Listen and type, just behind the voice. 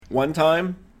one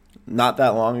time, not that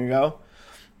long ago,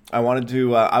 I wanted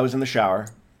to. I was in the shower,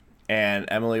 and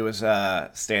Emily was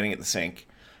standing at the sink,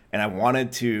 and I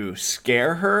wanted to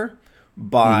scare her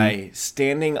by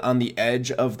standing on the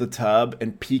edge of the tub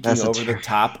and peeking over the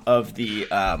top of the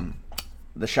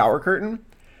shower curtain.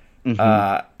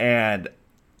 And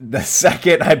the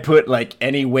second I put like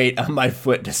any weight on my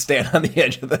foot to stand on the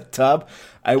edge of the tub,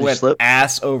 I went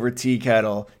ass over tea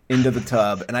kettle into the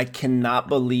tub, and I cannot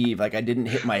believe like I didn't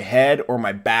hit my head or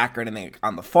my back or anything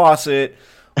on the faucet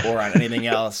or on anything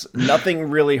else. Nothing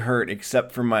really hurt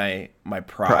except for my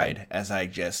pride as I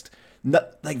just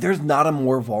there's not a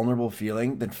more vulnerable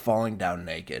feeling than falling down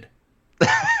naked.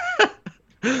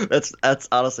 That's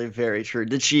honestly very true.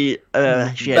 Did she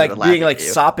had like being like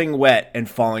sopping wet and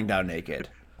falling down naked?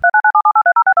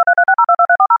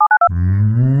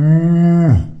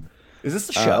 Is this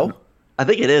the show? I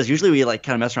think it is. Usually we like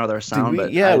kind of mess around with our sound,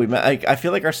 I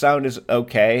feel like our sound is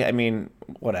okay. I mean,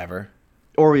 whatever.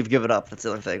 Or we've given up. That's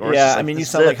the other thing. Or I mean, you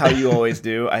sound like how you always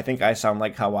do. I think I sound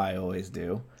like how I always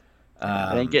do.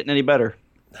 It ain't getting any better.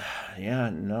 Yeah,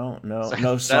 no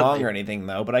song or anything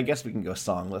though. But I guess we can go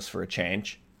songless for a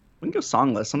change. We can go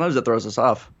songless. Sometimes it throws us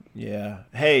off. Yeah.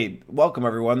 Hey, welcome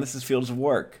everyone. This is Fields of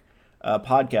Work, a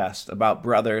podcast about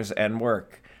brothers and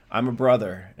work. I'm a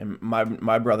brother, and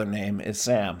my brother name is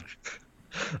Sam.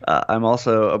 I'm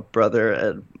also a brother,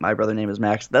 and my brother name is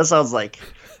Max. That sounds like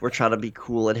we're trying to be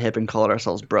cool and hip and call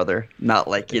ourselves brother, not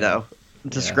like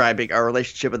describing our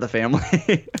relationship with the family.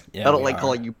 I don't like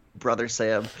calling you Brother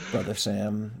Sam. Brother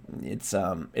Sam. It's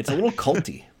a little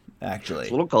culty, actually.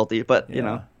 It's a little culty, but you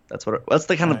know that's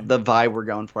the kind of the vibe we're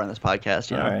going for on this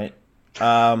podcast. You know?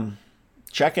 All right.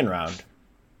 Check-in round.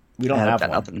 We don't have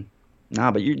one. Nothing. Nah,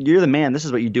 but you're the man. This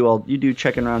is what you do. You do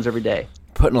check-in rounds every day.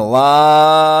 Putting a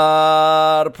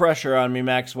lot of pressure on me,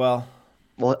 Maxwell.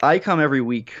 Well, I come every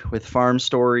week with farm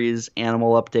stories,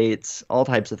 animal updates, all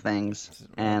types of things,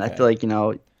 and I feel like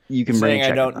you can bring.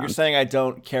 You're saying I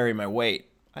don't carry my weight.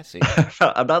 I see.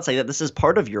 I'm not saying that. This is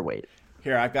part of your weight.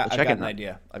 Here, I've got an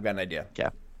idea. Okay.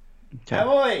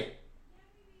 Emily,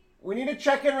 we need a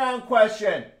check-in round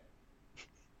question.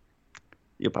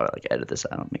 You'll probably edit this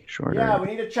out, make it shorter. Yeah, we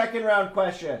need a check-in round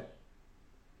question.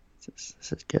 This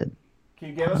is good. Can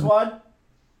you give us one?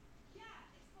 Yeah,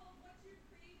 it's called What's Your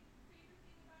favorite thing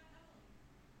about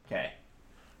Emily? Okay.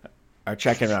 Our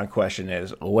check-in round question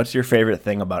is, what's your favorite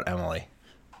thing about Emily?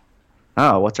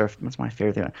 Oh, what's my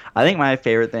favorite thing? I think my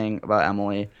favorite thing about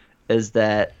Emily is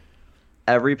that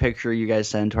every picture you guys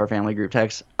send to our family group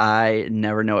text, I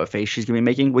never know what face she's gonna be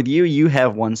making. With you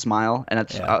have one smile, and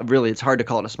it's really it's hard to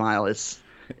call it a smile. It's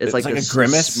like a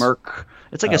grimace, smirk.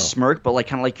 It's like a smirk, but like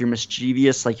kind of like you're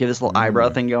mischievous, like you have this little eyebrow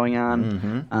thing going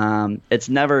on.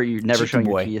 Mm-hmm. You're never showing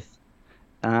boy. your teeth.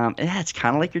 It's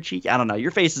kind of like your cheek. I don't know.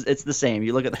 Your face it's the same.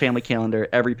 You look at the family calendar,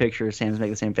 every picture, Sam's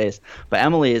making the same face. But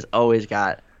Emily has always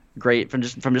got great from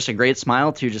just a great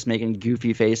smile to just making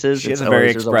goofy faces. She has a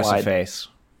very expressive face.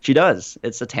 She does.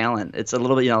 It's a talent. It's a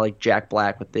little bit, like Jack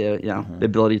Black with the the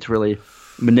ability to really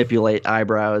manipulate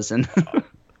eyebrows and.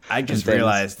 I just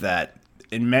realized that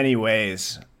in many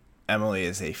ways, Emily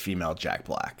is a female Jack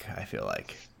Black. I feel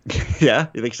like. Yeah,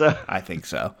 you think so? I think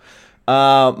so.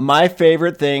 My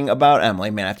favorite thing about Emily,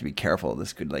 man, I have to be careful.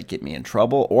 This could get me in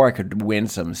trouble, or I could win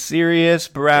some serious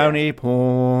brownie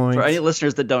points. For any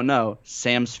listeners that don't know,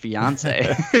 Sam's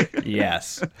fiance.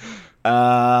 Yes.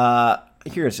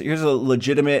 Here's a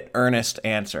legitimate, earnest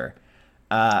answer.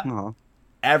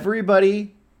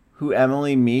 Everybody who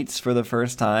Emily meets for the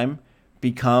first time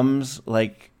becomes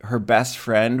like her best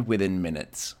friend within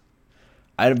minutes.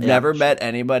 I've never met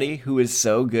anybody who is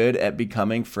so good at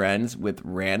becoming friends with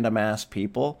random ass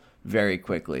people very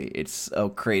quickly. It's a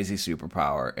crazy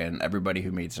superpower, and everybody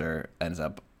who meets her ends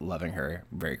up loving her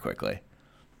very quickly.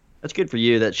 That's good for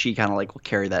you that she kind of will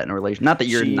carry that in a relation. Not that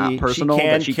you're not personal,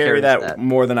 but she carry carries that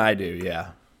more than I do. Yeah.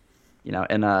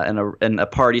 In a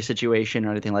party situation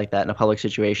or anything like that, in a public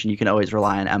situation, you can always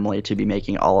rely on Emily to be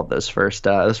making all of those first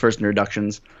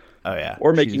introductions. Oh yeah.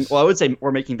 Or I would say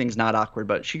making things not awkward,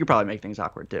 but she could probably make things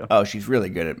awkward too. Oh, she's really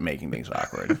good at making things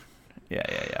awkward.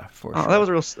 Yeah. For sure. That was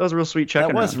a real sweet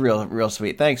check-in. That was real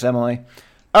sweet. Thanks, Emily.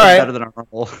 All right. Better than our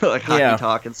normal hockey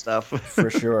talk and stuff.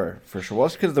 For sure. Well,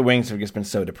 it's because the Wings have just been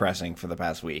so depressing for the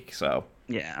past week, so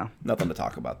yeah, nothing to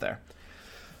talk about there.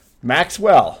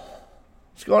 Maxwell,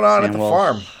 what's going on at the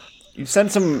farm? You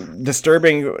sent some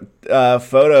disturbing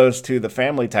photos to the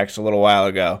family text a little while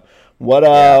ago.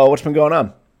 What's been going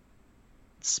on?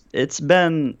 It's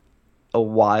been I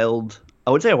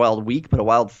would say a wild week, but a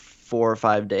wild 4 or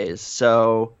 5 days.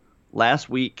 So last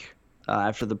week,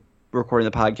 after the recording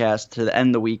the podcast to the end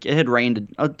of the week, it had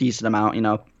rained a decent amount,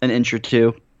 an inch or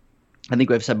two. I think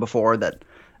we've said before that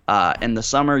in the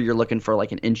summer you're looking for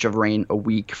like an inch of rain a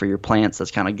week for your plants.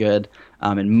 That's kind of good.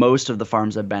 And most of the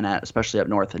farms I've been at, especially up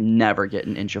north, never get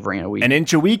an inch of rain a week. An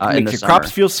inch a week in makes the your crops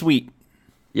summer. feel sweet.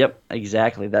 Yep,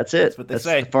 exactly. That's it. That's what they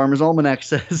say. The Farmer's Almanac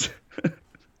says.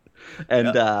 And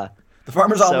The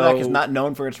Farmer's Almanac is so- not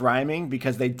known for its rhyming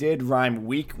because they did rhyme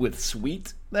week with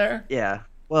sweet there. yeah,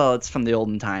 well, it's from the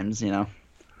olden times, you know.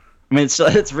 I mean,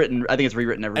 it's written. I think it's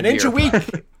rewritten every An year. inch a week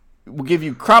will give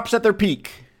you crops at their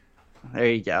peak. There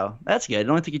you go. That's good. It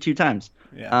only took you 2 times.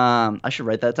 Yeah. I should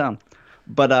write that down.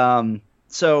 But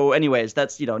so anyways,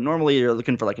 that's normally you're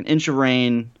looking for like an inch of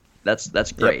rain.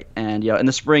 That's great. And in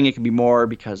the spring it can be more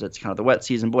because it's kind of the wet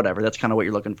season, but whatever. That's kind of what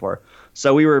you're looking for.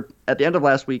 So we were at the end of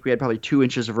last week. We had probably 2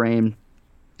 inches of rain.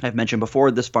 I've mentioned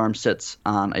before this farm sits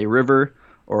on a river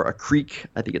or a creek.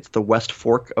 I think it's the West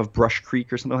Fork of Brush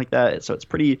Creek or something like that. So it's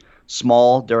pretty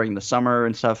small during the summer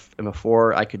and stuff. And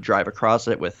before I could drive across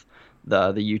it with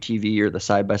the UTV or the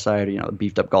side by side, or the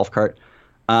beefed up golf cart.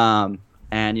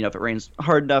 And if it rains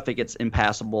hard enough, it gets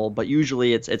impassable. But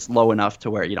usually it's low enough to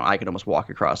where I could almost walk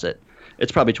across it.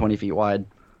 It's probably 20 feet wide.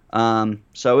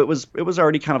 So it was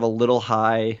already kind of a little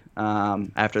high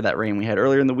after that rain we had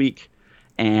earlier in the week.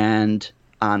 And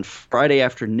on Friday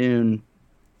afternoon,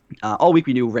 all week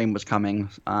we knew rain was coming.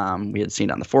 We had seen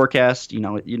it on the forecast.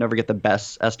 You never get the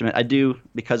best estimate. I do,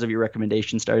 because of your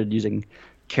recommendation, started using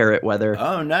Carrot Weather.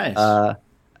 Oh, nice.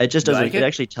 It just You doesn't. like It it?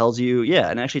 actually tells you, yeah,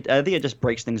 and actually I think it just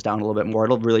breaks things down a little bit more.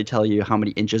 It'll really tell you how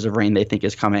many inches of rain they think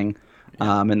is coming,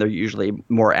 and they're usually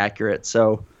more accurate.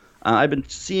 So I've been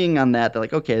seeing on that. They're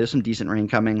like, okay, there's some decent rain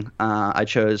coming. I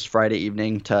chose Friday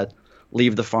evening to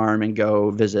leave the farm and go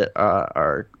visit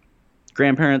our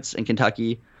grandparents in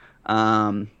Kentucky.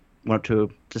 Went up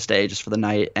to stay just for the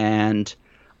night, and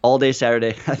all day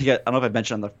Saturday. I don't know if I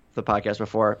mentioned on the podcast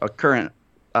before. A current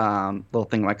little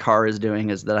thing my car is doing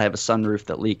is that I have a sunroof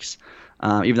that leaks,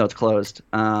 even though it's closed.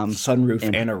 Sunroof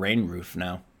and a rain roof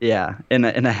now. Yeah, in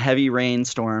a heavy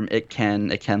rainstorm, it can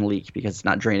leak because it's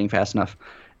not draining fast enough,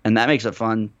 and that makes it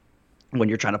fun when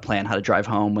you're trying to plan how to drive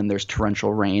home when there's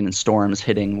torrential rain and storms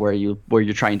hitting where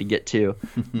you're trying to get to.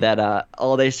 That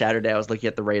all day Saturday I was looking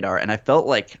at the radar, and I felt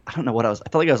like I don't know what I was. I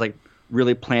felt like I was like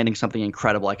really planning something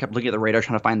incredible. I kept looking at the radar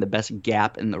trying to find the best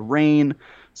gap in the rain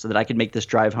so that I could make this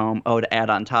drive home. Oh, to add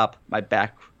on top,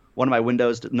 one of my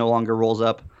windows no longer rolls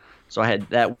up, so I had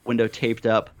that window taped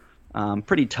up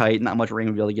pretty tight. Not much rain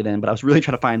would be able to get in, but I was really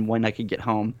trying to find when I could get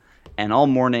home. And all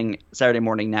morning, Saturday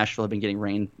morning, Nashville had been getting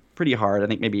rain pretty hard. I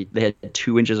think maybe they had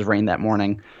 2 inches of rain that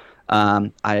morning.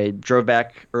 I drove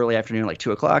back early afternoon, like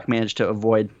 2 o'clock, managed to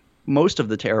avoid most of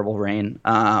the terrible rain.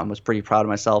 Was pretty proud of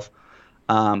myself.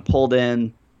 Pulled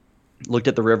in, looked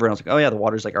at the river, and I was like, oh yeah, the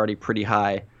water's like already pretty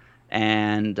high.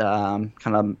 And kind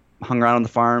of hung around on the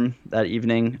farm that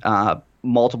evening.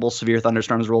 Multiple severe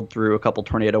thunderstorms rolled through, a couple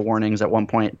tornado warnings at one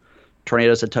point.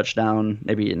 Tornadoes had touched down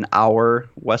maybe an hour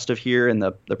west of here, and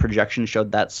the projection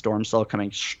showed that storm cell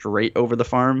coming straight over the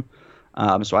farm.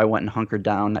 So I went and hunkered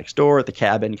down next door at the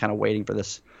cabin, kind of waiting for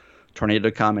this tornado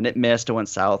to come, and it missed. It went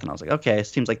south, and I was like, okay, it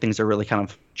seems like things are really kind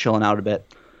of chilling out a bit.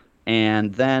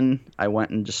 And then I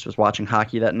went and just was watching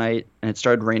hockey that night, and it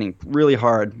started raining really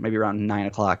hard, maybe around 9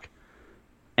 o'clock.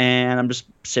 And I'm just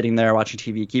sitting there watching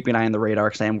TV, keeping an eye on the radar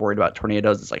because I am worried about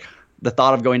tornadoes. It's like the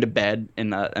thought of going to bed in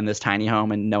this tiny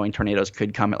home and knowing tornadoes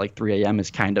could come at like 3 a.m.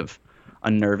 is kind of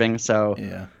unnerving. So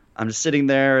Yeah. I'm just sitting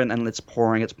there, and it's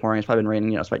pouring. It's pouring. It's probably been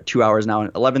raining. It's about 2 hours now.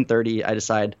 And 11:30, I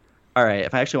decide, all right,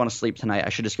 if I actually want to sleep tonight, I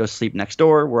should just go sleep next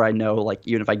door, where I know, like,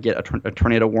 even if I get a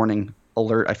tornado warning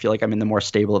alert, I feel like I'm in the more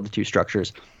stable of the two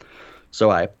structures.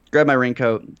 So I grab my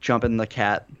raincoat, jump in the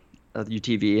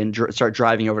UTV, and start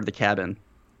driving over to the cabin.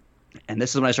 And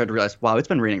this is when I started to realize, wow, it's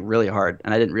been raining really hard,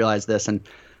 and I didn't realize this. And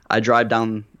I drive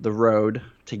down the road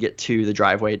to get to the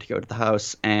driveway to go to the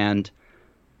house, and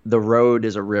the road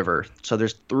is a river. So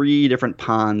there's 3 different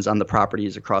ponds on the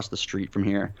properties across the street from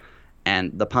here,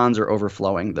 and the ponds are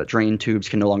overflowing. The drain tubes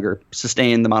can no longer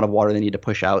sustain the amount of water they need to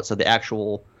push out, so the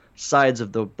actual sides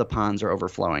of the ponds are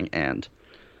overflowing, and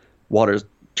water's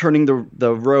turning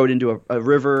the road into a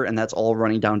river, and that's all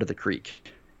running down to the creek.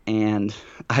 And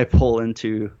I pull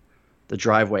into the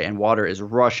driveway, and water is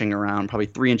rushing around, probably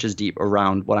 3 inches deep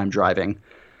around what I'm driving.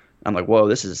 I'm like, whoa,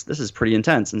 this is pretty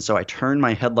intense. And so I turn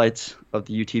my headlights of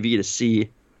the UTV to see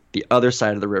the other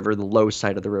side of the river, the low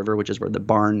side of the river, which is where the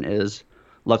barn is.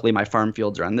 Luckily, my farm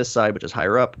fields are on this side, which is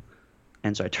higher up.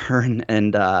 And so I turn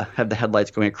and have the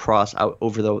headlights going across out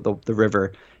over the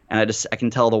river. And I can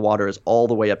tell the water is all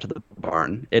the way up to the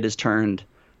barn. It has turned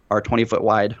our 20-foot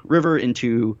wide river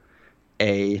into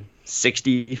a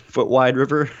 60-foot wide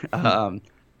river.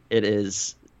 It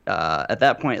is At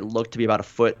that point, it looked to be about a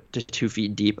foot to 2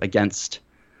 feet deep against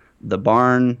the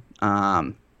barn.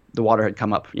 The water had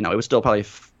come up. It was still probably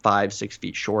 5-6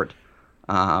 feet short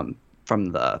from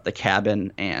the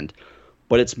cabin,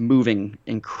 but it's moving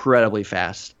incredibly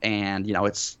fast, and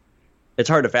it's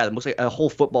hard to fathom. It looks like a whole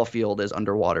football field is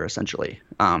underwater essentially,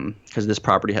 because this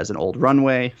property has an old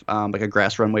runway, like a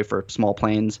grass runway for small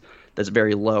planes that's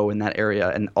very low in that area,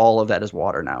 and all of that is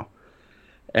water now.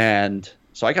 And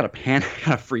so I kind of panic,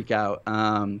 kind of freak out,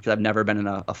 because I've never been in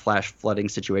a flash flooding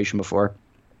situation before.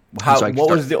 How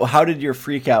did your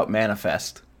freak out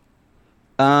manifest?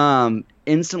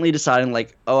 Instantly deciding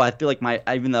like, I feel like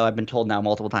even though I've been told now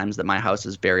multiple times that my house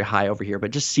is very high over here,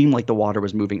 but it just seemed like the water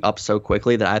was moving up so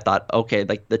quickly that I thought, okay,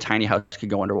 like the tiny house could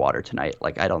go underwater tonight.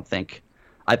 Like, I think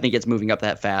it's moving up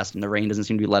that fast, and the rain doesn't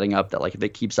seem to be letting up, that like if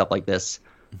it keeps up like this,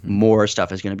 more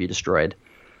stuff is going to be destroyed.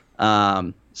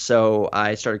 So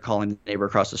I started calling the neighbor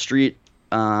across the street.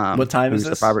 What time is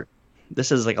this? This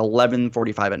is like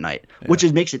 11:45 at night, which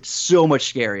makes it so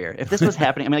much scarier. If this was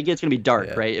happening, I mean, I get it's going to be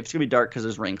dark, right? If it's going to be dark because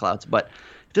there's rain clouds, but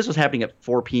if this was happening at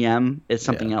 4 p.m., it's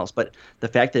something else. But the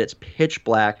fact that it's pitch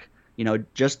black,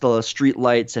 just the street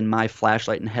lights and my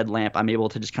flashlight and headlamp, I'm able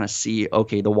to just kind of see,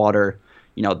 okay, the water,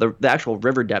 the actual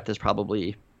river depth is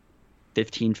probably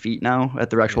 15 feet now at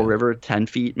the actual river, 10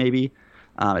 feet maybe.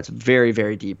 It's very,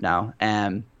 very deep now.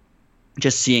 And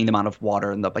just seeing the amount of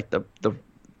water and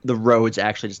the roads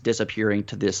actually just disappearing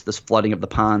to this flooding of the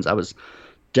ponds, I was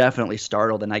definitely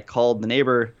startled. And I called the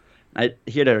neighbor.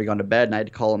 He had already gone to bed, and I had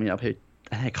to call him.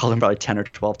 I called him probably 10 or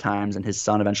 12 times, and his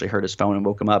son eventually heard his phone and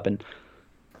woke him up. And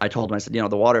I told him, I said,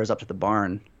 the water is up to the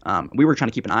barn. We were trying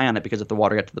to keep an eye on it, because if the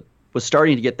water was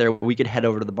starting to get there, we could head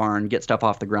over to the barn, get stuff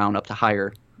off the ground up to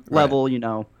higher level.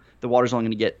 The water's only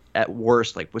going to get at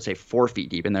worst, like, let's say 4 feet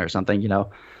deep in there or something.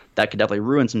 That could definitely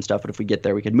ruin some stuff. But if we get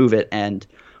there, we could move it. And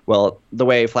well, the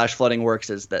way flash flooding works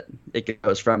is that it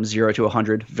goes from 0 to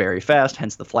 100 very fast,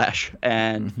 hence the flash.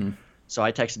 And so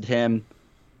I texted him,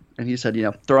 and he said,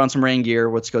 throw on some rain gear.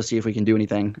 Let's go see if we can do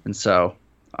anything. And so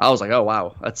I was like, oh,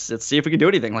 wow, let's see if we can do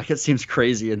anything. Like, it seems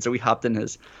crazy. And so we hopped in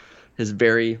his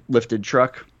very lifted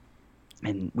truck,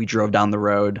 and we drove down the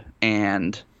road.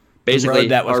 And basically, the road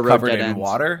that was covered in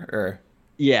water, or?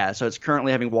 Yeah, so it's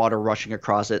currently having water rushing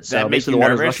across it. So that makes you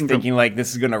nervous, thinking like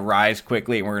this is going to rise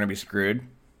quickly and we're going to be screwed?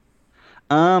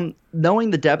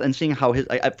 Knowing the depth and seeing how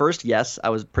at first, yes, I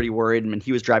was pretty worried. I mean,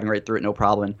 he was driving right through it, no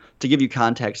problem. To give you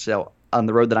context, so on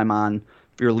the road that I'm on,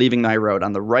 if you're leaving my road,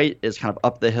 on the right is kind of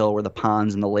up the hill where the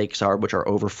ponds and the lakes are, which are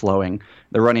overflowing.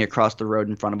 They're running across the road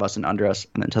in front of us and under us.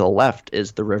 And then to the left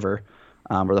is the river,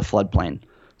 or the floodplain.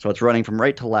 So it's running from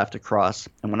right to left across.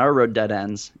 And when our road dead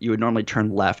ends, you would normally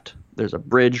turn left. There's a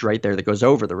bridge right there that goes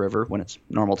over the river when it's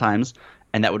normal times,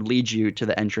 and that would lead you to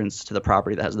the entrance to the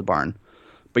property that has the barn.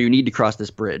 But you need to cross this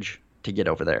bridge to get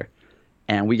over there.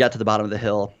 And we got to the bottom of the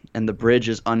hill, and the bridge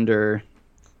is under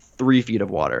 3 feet of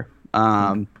water.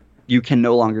 You can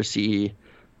no longer see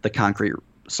the concrete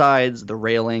sides, the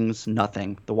railings,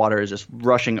 nothing. The water is just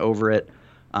rushing over it,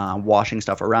 washing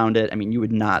stuff around it. I mean,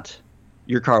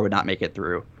 your car would not make it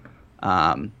through.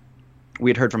 We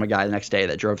had heard from a guy the next day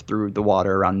that drove through the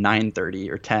water around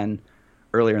 9:30 or 10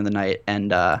 earlier in the night,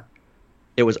 and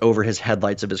it was over his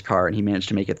headlights of his car, and he managed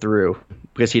to make it through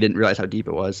because he didn't realize how deep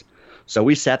it was. So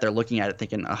we sat there looking at it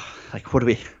thinking,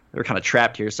 we're kind of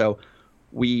trapped here. So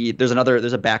there's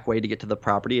a back way to get to the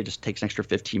property. It just takes an extra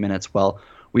 15 minutes. Well,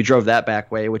 we drove that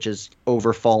back way, which is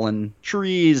over fallen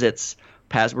trees.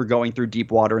 We're going through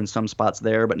deep water in some spots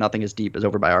there, but nothing as deep as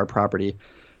over by our property.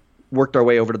 Worked our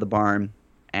way over to the barn,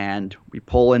 and we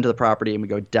pull into the property, and we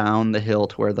go down the hill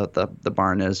to where the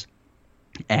barn is.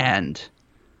 And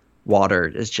water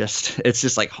is it's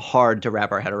just like hard to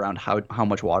wrap our head around how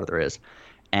much water there is.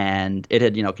 And it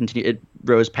had, continued, it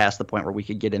rose past the point where we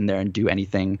could get in there and do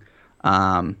anything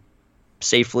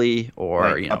safely,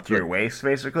 or, like up to your waist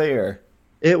basically, or?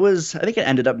 I think it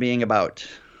ended up being about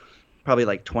probably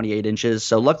like 28 inches.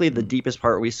 So luckily the deepest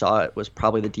part we saw, it was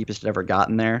probably the deepest it ever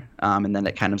gotten there. And then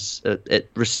it kind of, it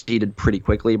receded pretty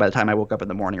quickly. By the time I woke up in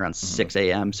the morning around 6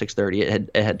 a.m., 6:30,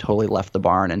 it had totally left the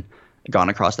barn and gone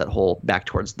across that hole back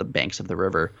towards the banks of the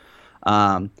river.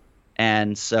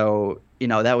 And so,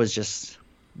 that was just,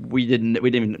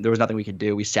 there was nothing we could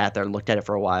do. We sat there and looked at it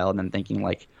for a while, and then thinking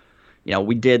like, there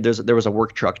was a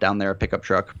work truck down there, a pickup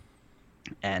truck,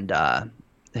 and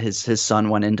his son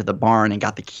went into the barn and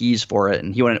got the keys for it.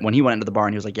 And when he went into the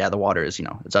barn, he was like, yeah, the water is,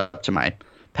 it's up to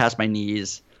past my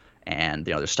knees, and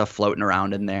there's stuff floating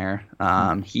around in there.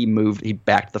 He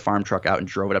backed the farm truck out and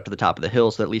drove it up to the top of the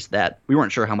hill, so at least that we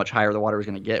weren't sure how much higher the water was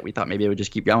going to get. We thought maybe it would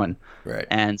just keep going. Right.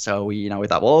 And so we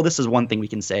thought, well, this is one thing we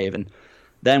can save. And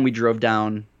Then we drove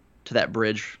down to that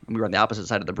bridge, and we were on the opposite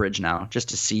side of the bridge now, just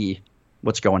to see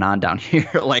what's going on down here.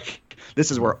 Like,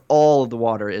 this is where all of the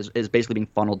water is basically being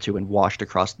funneled to and washed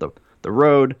across the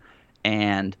road.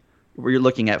 And we're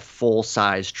looking at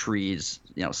full-size trees,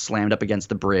 slammed up against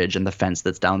the bridge and the fence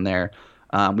that's down there.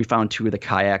 We found 2 of the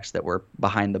kayaks that were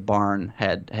behind the barn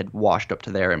had washed up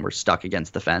to there and were stuck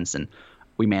against the fence. And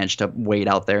we managed to wade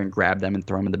out there and grab them and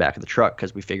throw them in the back of the truck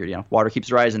because we figured, if water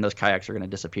keeps rising, those kayaks are going to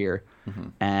disappear. Mm-hmm.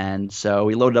 And so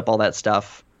we loaded up all that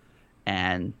stuff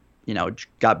and,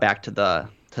 got back to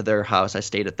their house. I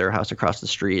stayed at their house across the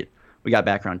street. We got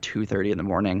back around 2:30 in the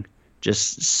morning,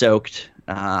 just soaked.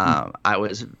 I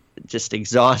was just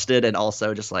exhausted and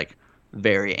also just like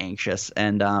very anxious.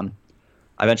 And I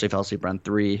eventually fell asleep around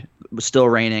 3. It was still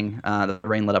raining. The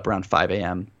rain let up around 5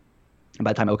 a.m. And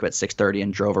by the time I woke up at 6:30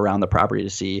 and drove around the property to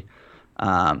see,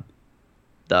 the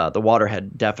water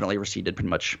had definitely receded pretty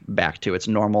much back to its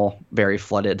normal, very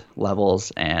flooded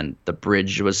levels, and the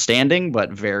bridge was standing,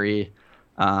 but very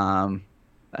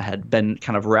had been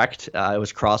kind of wrecked. It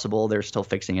was crossable. They're still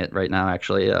fixing it right now,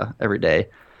 actually, every day.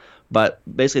 But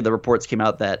basically, the reports came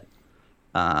out that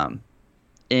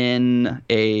in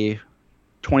a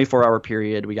 24-hour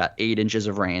period, we got 8 inches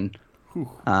of rain.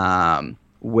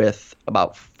 With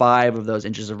about 5 of those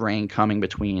inches of rain coming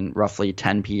between roughly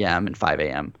 10 p.m. and 5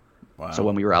 a.m. Wow. So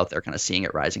when we were out there kind of seeing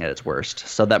it rising at its worst.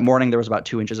 So that morning there was about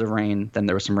 2 inches of rain. Then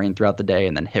there was some rain throughout the day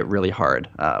and then hit really hard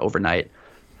overnight.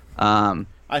 I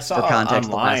saw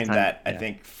online that I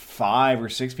think 5 or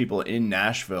 6 people in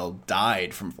Nashville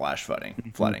died from flash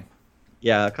flooding.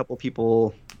 Yeah, a couple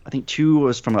people. I think 2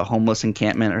 was from a homeless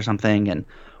encampment or something. And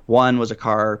 1 was a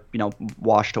car,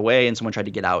 washed away and someone tried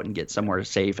to get out and get somewhere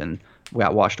safe and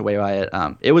got washed away by it.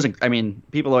 It was,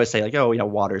 people always say like,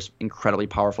 water's incredibly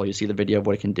powerful. You see the video of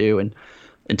what it can do. And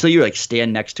until you like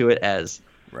stand next to it as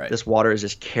this water is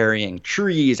just carrying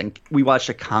trees. And we watched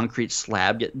a concrete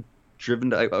slab get driven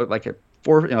to like a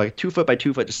 2 foot by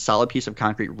 2 foot, just solid piece of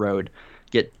concrete road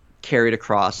get carried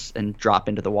across and drop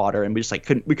into the water. And we just like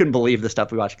couldn't believe the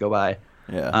stuff we watched go by.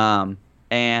 Yeah.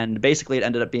 And basically it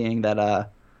ended up being that,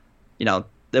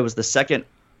 there was the 2nd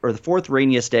or the 4th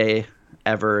rainiest day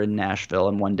ever in Nashville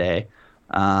in one day.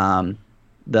 It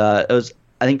was,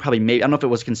 I think probably maybe, I don't know if it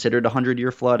was considered a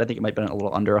 100-year flood. I think it might have been a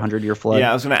little under 100-year flood. Yeah,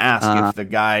 I was going to ask if the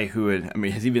guy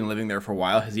has he been living there for a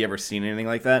while? Has he ever seen anything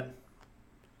like that?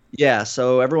 Yeah,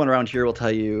 so everyone around here will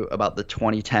tell you about the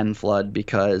 2010 flood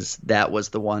because that was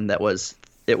the one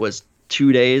it was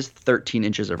 2 days, 13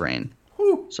 inches of rain.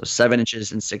 Whew. So 7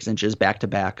 inches and 6 inches back to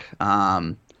back.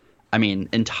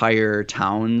 Entire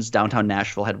towns, downtown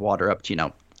Nashville had water up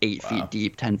to, 8 feet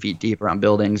deep, 10 feet deep around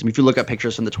buildings. If you look at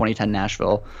pictures from the 2010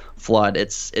 Nashville flood,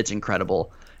 it's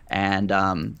incredible. And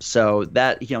so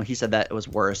that, he said that it was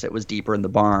worse. It was deeper in the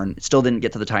barn. It still didn't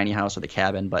get to the tiny house or the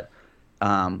cabin, but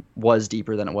was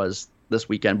deeper than it was this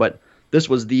weekend. But this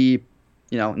was in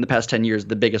the past 10 years,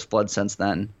 the biggest flood since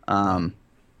then.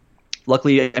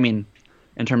 Luckily, in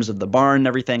terms of the barn and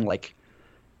everything, like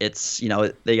it's,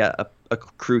 they got a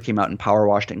crew came out and power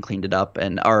washed it and cleaned it up,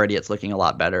 and already it's looking a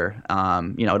lot better.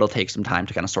 It'll take some time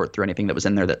to kind of sort through anything that was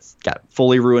in there that's got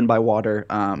fully ruined by water,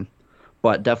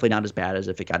 but definitely not as bad as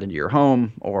if it got into your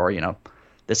home or,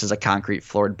 this is a concrete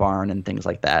floored barn and things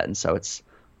like that. And so it's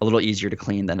a little easier to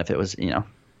clean than if it was,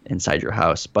 inside your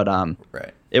house. But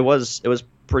it was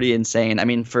pretty insane.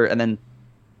 And then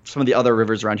some of the other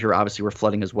rivers around here obviously were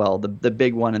flooding as well. The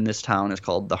big one in this town is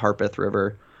called the Harpeth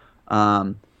River.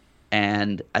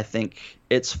 And I think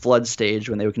its flood stage,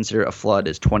 when they would consider it a flood,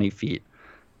 is 20 feet.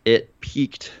 It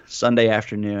peaked Sunday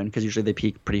afternoon, because usually they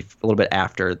peak a little bit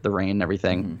after the rain and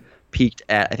everything. Mm-hmm. Peaked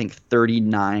at, I think,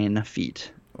 39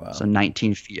 feet. Wow. So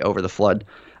 19 feet over the flood.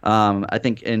 I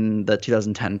think in the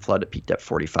 2010 flood, it peaked at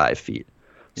 45 feet.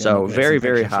 Yeah, so very,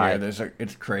 very high.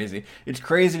 It's crazy. It's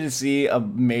crazy to see a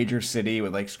major city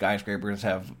with like skyscrapers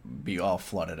be all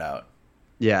flooded out.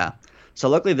 Yeah. So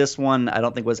luckily this one I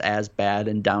don't think was as bad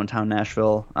in downtown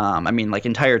Nashville. The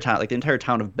entire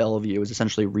town of Bellevue was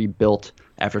essentially rebuilt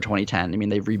after 2010.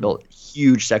 They rebuilt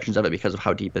huge sections of it because of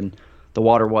how deep in the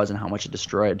water was and how much it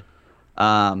destroyed.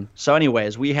 So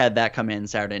anyways, we had that come in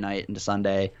Saturday night into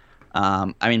Sunday.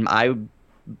 I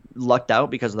lucked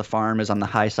out because the farm is on the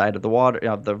high side of the water,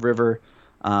 of the river.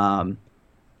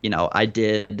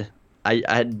 I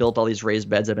had built all these raised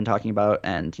beds I've been talking about,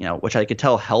 and which I could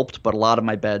tell helped, but a lot of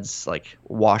my beds like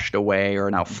washed away or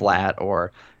are now flat,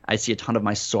 or I see a ton of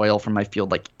my soil from my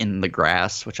field like in the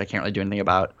grass, which I can't really do anything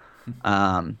about.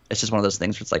 It's just one of those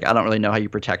things where it's like I don't really know how you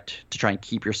protect to try and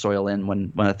keep your soil in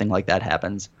when a thing like that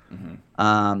happens.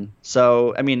 Mm-hmm.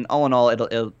 So all in all,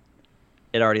 it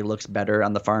already looks better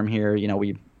on the farm here.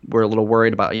 We're a little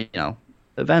worried about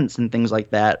events and things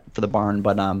like that for the barn,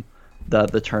 but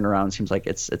the turnaround seems like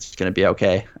it's going to be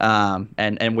okay.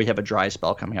 And we have a dry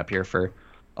spell coming up here for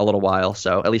a little while,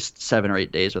 so at least 7 or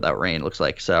 8 days without rain looks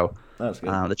like. So That's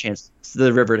good. the chance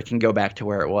the river can go back to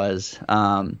where it was.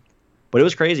 But it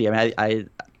was crazy. I mean, I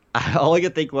all I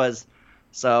could think was,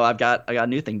 so I got a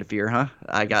new thing to fear, huh?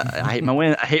 I hate my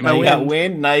wind. I hate my Now you wind. got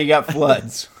wind. Now you got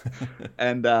floods.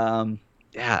 And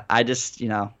yeah, I just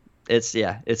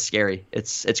it's scary.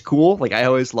 It's cool. Like I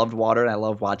always loved water, and I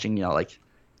love watching like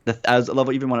I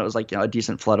love even when it was like a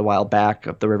decent flood a while back.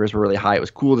 If the rivers were really high, it was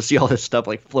cool to see all this stuff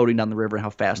like floating down the river and how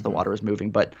fast the water was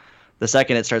moving. But the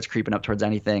second it starts creeping up towards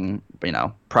anything,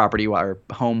 property or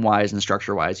home wise and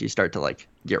structure wise, you start to like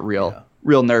get real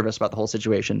nervous about the whole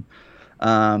situation.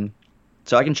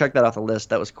 So I can check that off the list.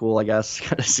 That was cool, I guess.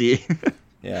 Got to see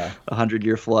Yeah.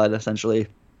 100-year flood essentially.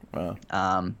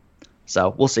 Wow.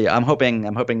 So we'll see. I'm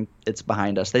hoping it's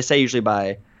behind us. They say usually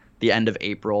by the end of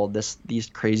April, these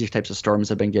crazy types of storms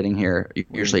have been getting here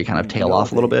usually kind of tail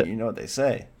off a little bit. You know what they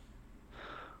say?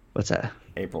 What's that?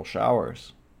 April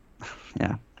showers.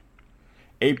 Yeah.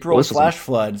 April Well, this was flash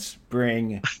floods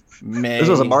bring May. This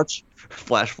was a March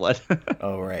flash flood.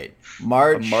 Oh, right.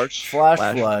 March flash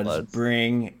floods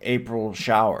bring April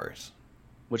showers.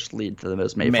 Which lead to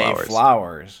those May flowers.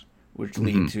 Flowers, which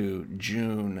lead to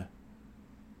June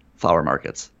flower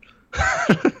markets.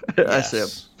 Yes. I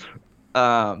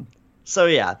assume. So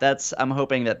yeah, I'm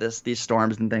hoping that these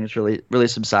storms and things really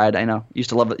subside. I know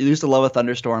used to love a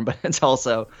thunderstorm, but it's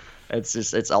also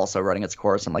running its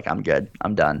course. I'm like, I'm good.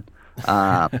 I'm done.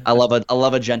 I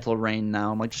love a gentle rain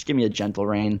now. I'm like, just give me a gentle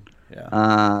rain.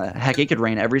 Yeah. Heck, it could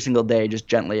rain every single day, just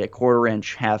gently, a quarter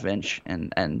inch, half inch,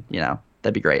 and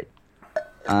that'd be great.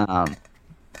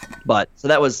 But so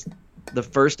that was the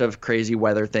first of crazy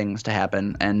weather things to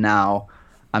happen, and now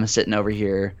I'm sitting over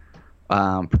here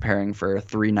preparing for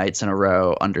 3 nights in a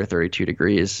row under 32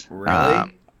 degrees.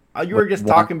 Really? You were just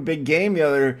talking big game the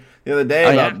other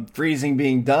day about freezing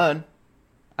being done.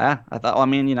 Yeah, I thought. Well, I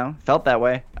mean, felt that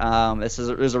way.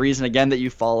 There's a reason again that you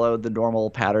followed the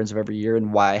normal patterns of every year,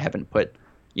 and why I haven't put,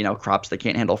 crops that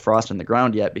can't handle frost in the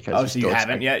ground yet. Because so you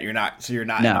haven't yet. You're not. So you're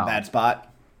not in a bad spot.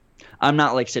 I'm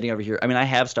not like sitting over here. I mean, I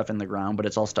have stuff in the ground, but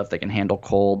it's all stuff that can handle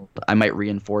cold. I might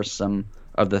reinforce some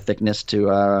of the thickness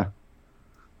to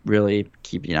really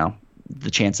keep the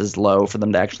chances low for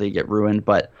them to actually get ruined.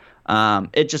 But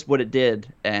it just what it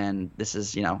did, and this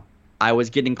is I was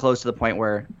getting close to the point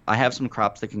where I have some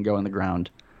crops that can go in the ground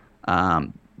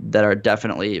that are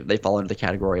they fall into the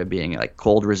category of being like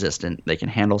cold resistant. They can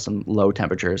handle some low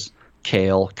temperatures,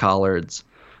 kale, collards,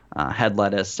 head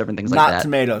lettuce, different things like that. Not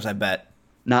tomatoes, I bet.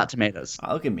 Not tomatoes.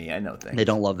 Oh, look at me. I know things. They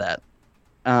don't love that.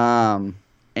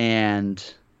 And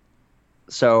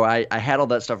so I had all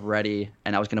that stuff ready,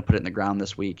 and I was going to put it in the ground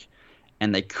this week.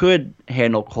 And they could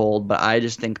handle cold, but I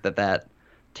just think that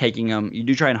taking them, you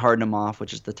do try and harden them off,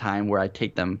 which is the time where I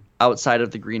take them outside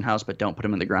of the greenhouse but don't put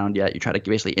them in the ground yet. You try to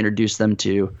basically introduce them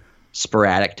to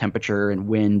sporadic temperature and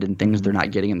wind and things they're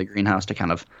not getting in the greenhouse to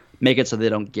kind of make it so they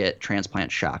don't get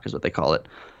transplant shock is what they call it.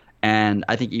 And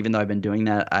I think even though I've been doing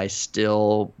that, I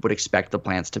still would expect the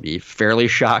plants to be fairly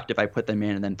shocked if I put them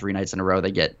in and then 3 nights in a row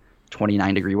they get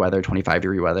 29-degree weather,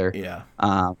 25-degree weather. Yeah.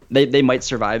 They might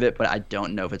survive it, but I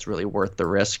don't know if it's really worth the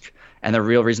risk. And the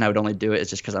real reason I would only do it is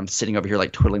just because I'm sitting over here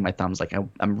like twiddling my thumbs, like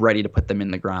I'm ready to put them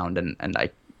in the ground, and I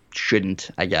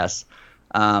shouldn't, I guess.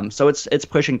 So it's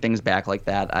pushing things back like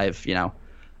that. I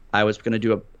was going to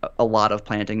do a lot of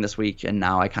planting this week, and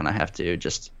now I kind of have to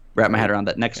just wrap my head around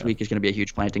that next week is going to be a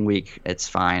huge planting week. It's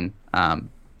fine.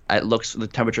 The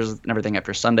temperatures and everything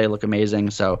after Sunday look amazing,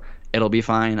 so it'll be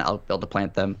fine. I'll be able to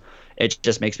plant them. It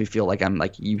just makes me feel like I'm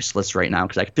like useless right now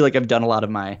because I feel like I've done a lot of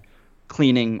my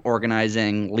cleaning,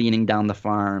 organizing, leaning down the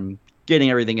farm, getting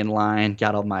everything in line,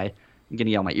 getting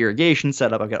all my irrigation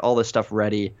set up. I've got all this stuff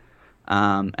ready,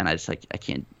 and I just I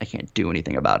can't do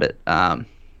anything about it.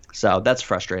 So that's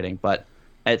frustrating, but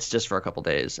it's just for a couple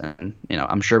days, and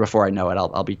I'm sure before I know it,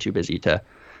 I'll be too busy to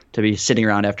be sitting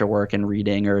around after work and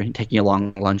reading, or taking a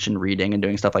long lunch and reading and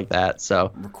doing stuff like that.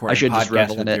 So Recording I should just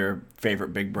revel in with it. your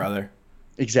favorite big brother.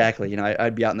 Exactly.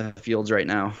 I'd be out in the fields right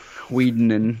now,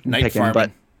 weeding and Night picking, farming.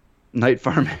 but night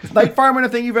farming. Night farming a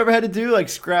thing you've ever had to do? Like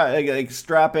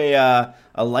strap a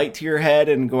light to your head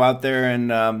and go out there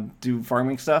and do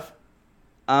farming stuff?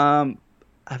 Have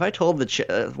I told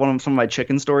some of my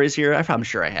chicken stories here? I'm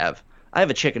sure I have. I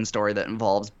have a chicken story that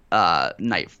involves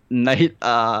night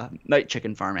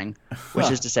chicken farming, which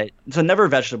is to say, so never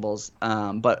vegetables.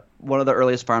 But one of the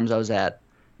earliest farms I was at,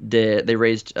 they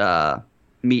raised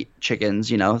meat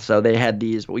chickens. So they had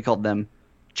these, what we called them,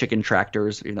 chicken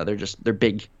tractors. They're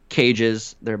big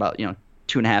cages. They're about 2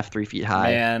 2.5, 3 feet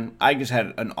high. Man, I just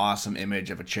had an awesome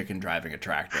image of a chicken driving a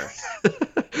tractor.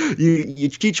 You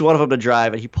teach one of them to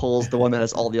drive, and he pulls the one that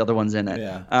has all the other ones in it.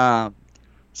 Yeah.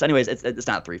 So anyways, it's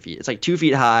not 3 feet. It's like 2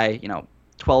 feet high,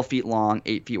 12 feet long,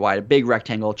 8 feet wide, a big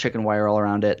rectangle, chicken wire all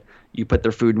around it. You put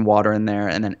their food and water in there,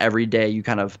 and then every day you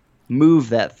kind of move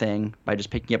that thing by just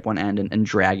picking up one end and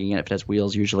dragging it if it has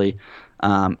wheels usually.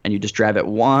 And you just drive it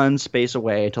one space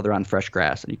away until they're on fresh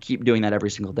grass. And you keep doing that every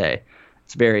single day.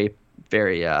 It's very,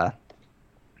 very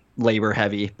labor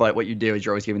heavy, but what you do is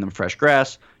you're always giving them fresh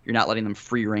grass. You're not letting them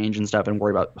free range and stuff and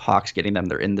worry about hawks getting them.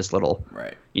 They're in this little,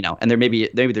 right. And there maybe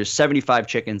there's 75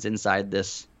 chickens inside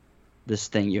this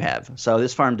thing you have. So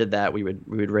this farm did that. We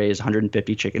would raise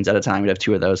 150 chickens at a time. We'd have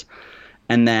 2 of those.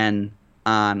 And then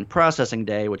on processing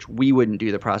day, which we wouldn't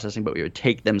do the processing, but we would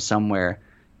take them somewhere,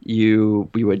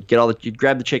 you'd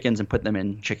grab the chickens and put them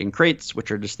in chicken crates, which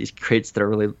are just these crates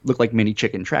that look like mini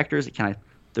chicken tractors.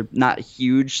 They're not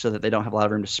huge so that they don't have a lot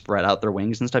of room to spread out their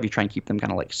wings and stuff. You try and keep them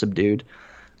kind of like subdued.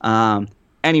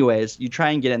 Anyways, you try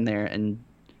and get in there and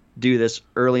do this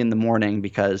early in the morning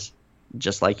because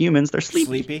just like humans, they're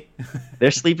sleepy.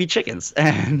 They're sleepy chickens,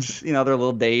 and they're a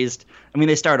little dazed. I mean,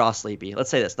 they start off sleepy. Let's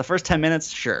say this: the first 10 minutes,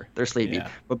 sure, they're sleepy. Yeah.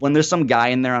 But when there's some guy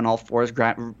in there on all fours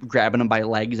grabbing them by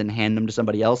legs and handing them to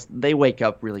somebody else, they wake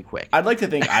up really quick. I'd like to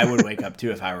think I would wake up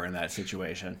too if I were in that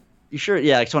situation. You sure?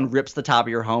 Yeah, like someone rips the top of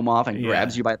your home off and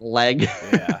grabs you by the leg,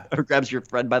 or grabs your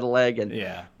friend by the leg, and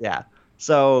yeah.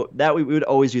 So that we would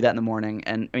always do that in the morning.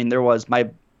 And I mean,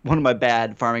 one of my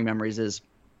bad farming memories is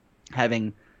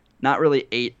having not really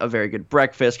ate a very good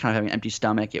breakfast, kind of having an empty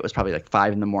stomach. It was probably like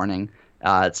 5 in the morning.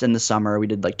 It's in the summer. We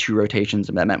did like 2 rotations,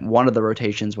 and that meant one of the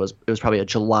rotations was probably a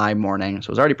July morning, so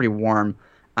it was already pretty warm.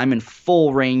 I'm in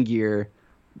full rain gear,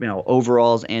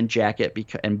 overalls and jacket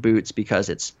and boots because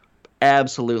it's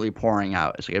absolutely pouring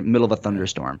out. It's like in the middle of a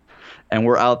thunderstorm, and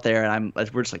we're out there, and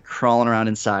we're just like crawling around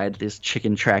inside these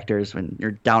chicken tractors when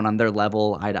you're down on their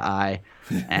level, eye to eye,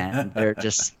 and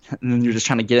and then you're just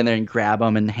trying to get in there and grab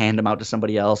them and hand them out to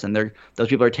somebody else, and those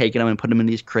people are taking them and putting them in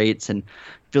these crates, and it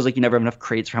feels like you never have enough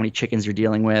crates for how many chickens you're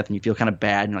dealing with, and you feel kind of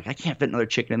bad, and you're like, I can't fit another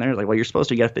chicken in there. It's like, well, you're supposed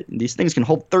to get fit. These things can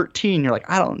hold 13. You're like,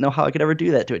 I don't know how I could ever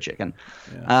do that to a chicken.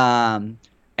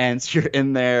 And so you're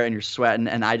in there and you're sweating,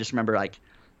 and I just remember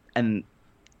and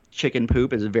chicken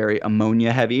poop is very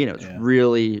ammonia heavy, and it was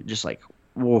really just like,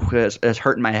 whoa, it's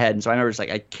hurting my head. And so I remember just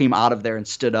I came out of there and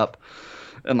stood up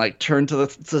and turned to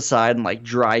the side and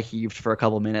dry heaved for a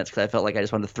couple minutes because I felt like I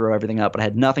just wanted to throw everything up, but I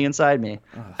had nothing inside me.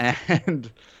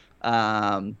 And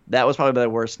that was probably the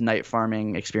worst night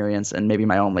farming experience, and maybe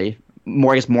my only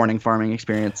morning farming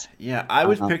experience. Yeah, I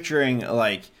was picturing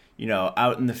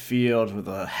out in the field with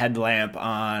a headlamp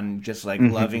on, just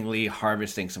lovingly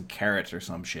harvesting some carrots or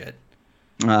some shit.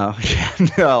 Oh,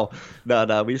 yeah,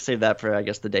 no. We saved that for, I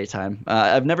guess, the daytime.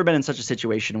 I've never been in such a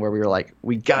situation where we were like,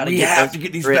 we have to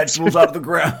get these vegetables out of the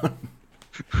ground.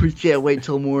 We can't wait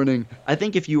till morning. I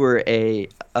think if you were a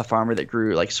farmer that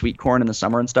grew sweet corn in the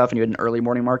summer and stuff, and you had an early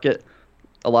morning market,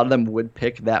 a lot of them would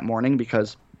pick that morning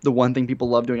because the one thing people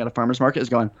love doing at a farmer's market is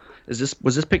going, was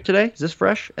this picked today? Is this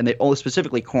fresh? And they only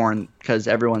specifically corn, because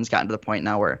everyone's gotten to the point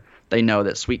now where they know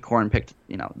that sweet corn picked,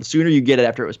 the sooner you get it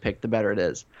after it was picked, the better it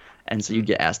is. And so you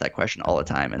get asked that question all the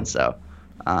time. And so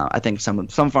I think some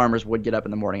farmers would get up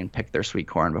in the morning and pick their sweet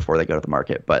corn before they go to the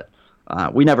market. But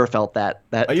we never felt that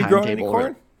Are you growing any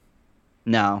corn?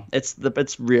 No,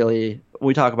 it's really,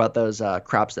 we talk about those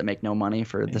crops that make no money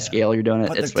for the scale you're doing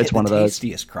it. It's one of those.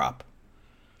 Tastiest crop.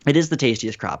 It is the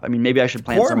tastiest crop. I mean, maybe I should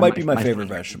plant corn. Corn might be my favorite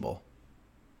vegetable.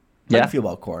 How do you feel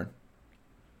about corn?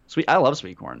 I love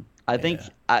sweet corn. I think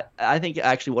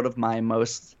actually one of my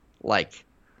most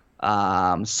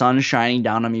sun shining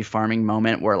down on me farming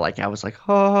moment where I was like,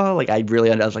 oh, I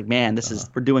was like, man,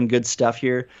 we're doing good stuff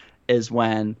here, is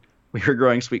when we were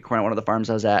growing sweet corn at one of the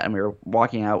farms I was at, and we were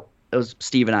walking out. It was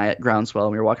Steve and I at Groundswell,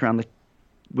 and we were walking around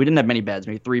we didn't have many beds,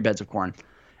 maybe 3 beds of corn.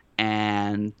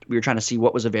 And we were trying to see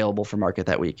what was available for market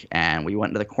that week. And we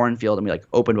went into the cornfield and we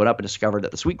opened it up and discovered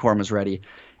that the sweet corn was ready.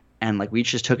 And we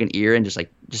just took an ear and just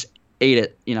ate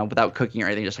it, without cooking or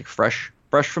anything, just fresh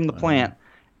from the plant.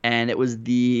 And it was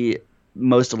the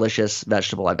most delicious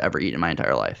vegetable I've ever eaten in my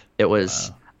entire life. It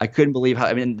was, I couldn't believe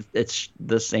how, it's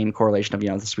the same correlation of,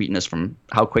 the sweetness from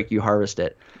how quick you harvest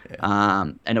it.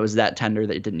 Yeah. And it was that tender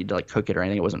that you didn't need to cook it or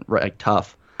anything. It wasn't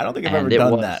tough. I don't think I've ever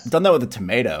done that. Done that with a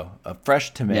tomato, a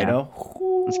fresh tomato.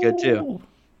 Yeah. It's good too.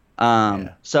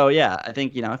 So I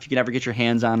think, if you can ever get your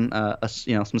hands on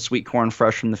some sweet corn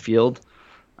fresh from the field,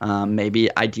 maybe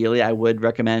ideally I would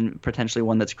recommend potentially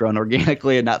one that's grown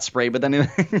organically and not sprayed with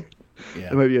anything.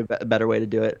 It might be a better way to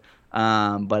do it.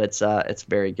 But it's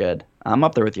very good. I'm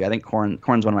up there with you. I think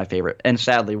corn's one of my favorite, and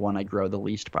sadly one I grow the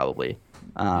least probably.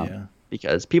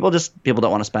 Because people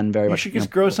don't want to spend very You much. should just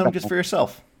grow some just for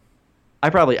yourself.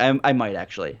 I might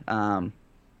actually.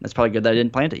 That's probably good that I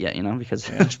didn't plant it yet, because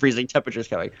it's freezing temperatures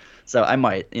coming. So I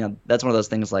might, that's one of those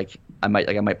things like I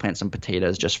might plant some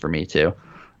potatoes just for me too.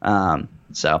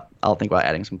 So I'll think about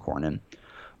adding some corn in.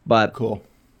 But cool.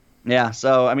 Yeah,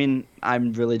 so I mean,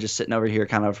 I'm really just sitting over here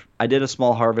I did a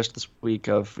small harvest this week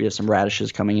we have some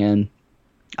radishes coming in,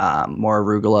 more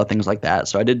arugula, things like that.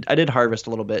 So I did harvest a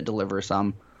little bit, deliver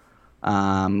some.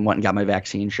 Went and got my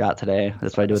vaccine shot today.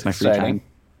 That's what I do with my free time.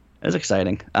 It was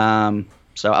exciting.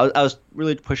 So I was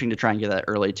really pushing to try and get that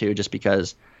early too, just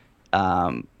because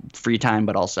free time,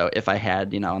 but also if I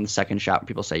had, on the second shot,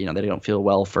 people say, they don't feel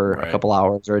well for a couple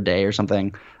hours or a day or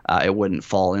something, it wouldn't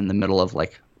fall in the middle of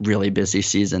like really busy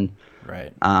season.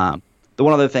 Right. The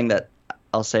one other thing that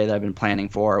I'll say that I've been planning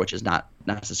for, which is not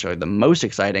necessarily the most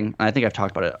exciting, and I think I've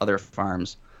talked about it at other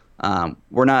farms,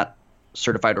 we're not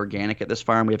certified organic at this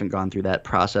farm. We haven't gone through that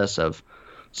process of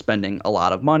spending a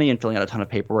lot of money and filling out a ton of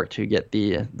paperwork to get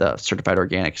the certified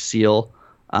organic seal.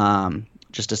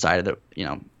 Just decided that,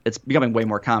 it's becoming way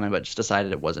more common, but just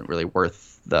decided it wasn't really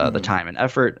worth the time and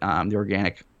effort. The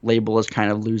organic label is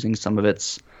kind of losing some of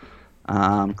its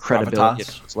credibility.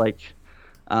 It's like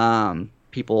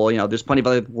people, there's plenty of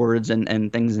other words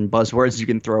and things and buzzwords you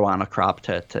can throw on a crop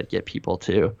to get people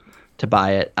to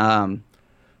buy it.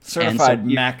 Certified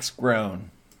max grown.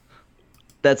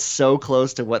 That's so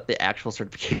close to what the actual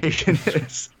certification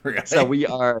is. Really? So we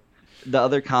are the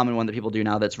other common one that people do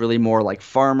now that's really more like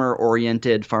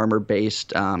farmer-oriented,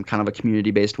 farmer-based, kind of a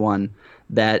community-based one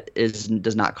that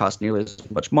does not cost nearly as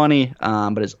much money,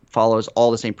 but follows all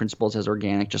the same principles as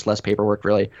organic, just less paperwork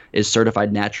really, is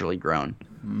certified naturally grown.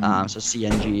 So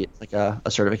CNG, it's like a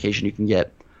certification you can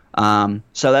get.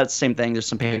 So that's the same thing. There's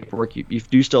some paperwork. You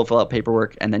do still fill out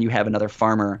paperwork, and then you have another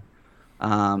farmer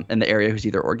in the area who's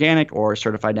either organic or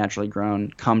certified naturally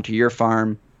grown come to your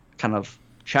farm, kind of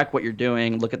check what you're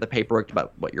doing, look at the paperwork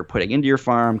about what you're putting into your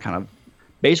farm, kind of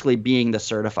basically being the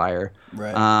certifier.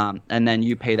 Right. And then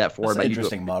you pay that forward. That's an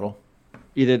interesting model.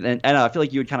 And I feel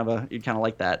like you'd kind of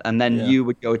like that. And then you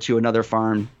would go to another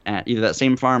farm at either that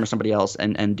same farm or somebody else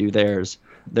and do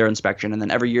their inspection. And then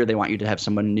every year they want you to have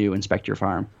someone new inspect your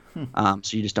farm.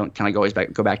 So you just don't kind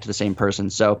of go back to the same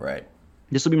person. So right.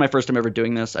 This will be my first time ever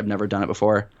doing this. I've never done it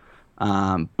before.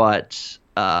 But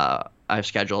I've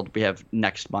scheduled, we have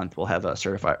next month, we'll have a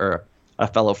certified or a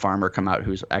fellow farmer come out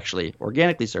who's actually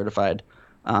organically certified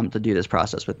to do this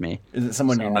process with me. Is it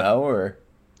someone you know or?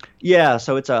 Yeah,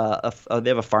 so it's they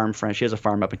have a farm friend. She has a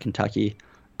farm up in Kentucky,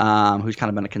 who's kind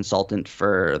of been a consultant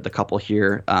for the couple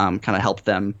here, kind of helped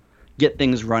them get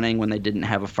things running when they didn't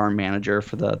have a farm manager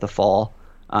for the fall,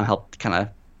 helped kind of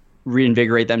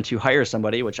reinvigorate them to hire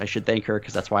somebody, which I should thank her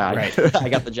because that's why I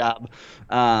got the job.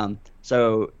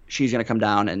 So she's going to come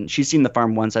down, and she's seen the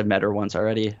farm once. I've met her once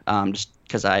already, just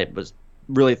because I was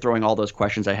really throwing all those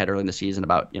questions I had early in the season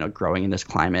about, growing in this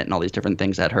climate and all these different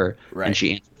things at her, and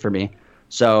she answered for me.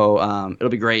 So it'll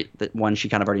be great that, one, she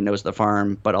kind of already knows the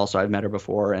farm, but also I've met her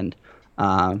before, and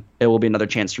it will be another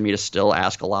chance for me to still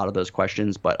ask a lot of those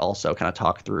questions, but also kind of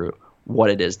talk through what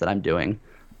it is that I'm doing.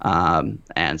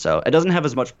 And so it doesn't have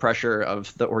as much pressure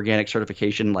of the organic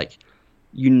certification. Like,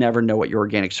 you never know what your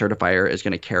organic certifier is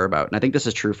going to care about. And I think this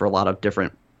is true for a lot of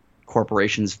different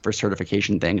corporations for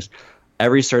certification things.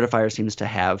 Every certifier seems to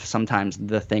have sometimes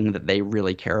the thing that they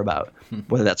really care about,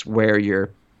 whether that's where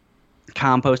your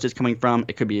compost is coming from.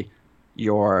 It could be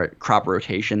your crop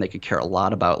rotation. They could care a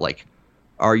lot about, like,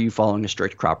 are you following a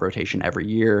strict crop rotation every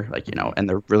year? Like, and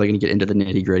they're really going to get into the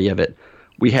nitty gritty of it.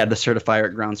 We had the certifier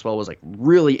at Groundswell was like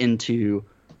really into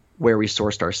where we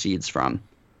sourced our seeds from,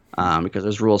 because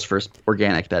there's rules for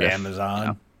organic that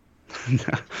Amazon.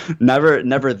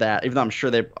 Never that, even though I'm sure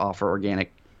they offer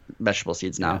organic vegetable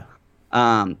seeds now.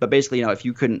 Yeah. But basically, if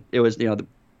you couldn't, it was,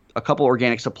 a couple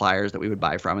organic suppliers that we would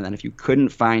buy from. And then if you couldn't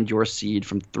find your seed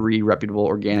from 3 reputable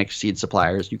organic seed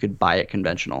suppliers, you could buy it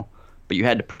conventional. But you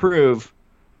had to prove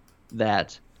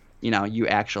that, you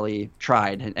actually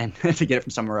tried and to get it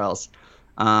from somewhere else.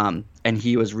 And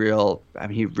he was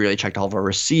he really checked all of our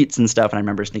receipts and stuff. And I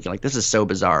remember thinking, like, this is so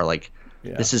bizarre. Like,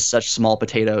 this is such small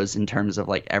potatoes in terms of,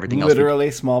 like, everything else. Literally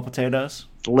small potatoes?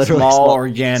 Literally small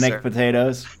organic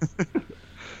potatoes?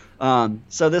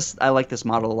 So I like this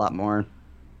model a lot more.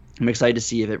 I'm excited to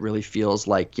see if it really feels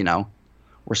like,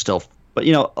 we're still, but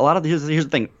a lot of here's the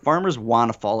thing. Farmers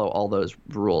want to follow all those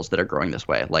rules that are growing this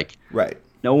way. Like, right.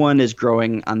 No one is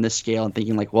growing on this scale and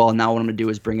thinking like, well, now what I'm going to do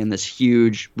is bring in this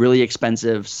huge, really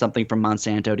expensive something from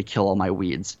Monsanto to kill all my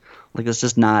weeds. Like, that's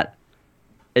just not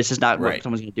It's just not what Right.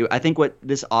 someone's going to do. I think what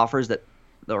this offers that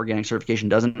the organic certification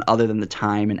doesn't, other than the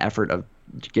time and effort of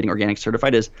getting organic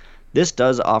certified, is this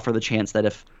does offer the chance that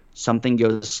if something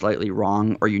goes slightly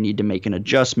wrong, or you need to make an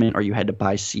adjustment, or you had to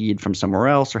buy seed from somewhere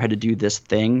else, or had to do this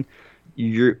thing,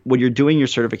 when you're doing your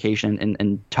certification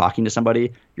and talking to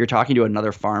somebody, you're talking to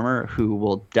another farmer who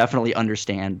will definitely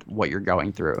understand what you're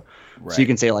going through. Right. So you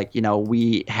can say, like,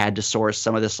 we had to source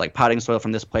some of this like potting soil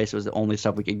from this place. It was the only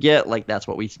stuff we could get. Like, that's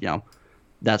what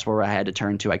that's where I had to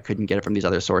turn to. I couldn't get it from these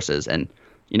other sources. And,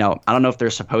 I don't know if they're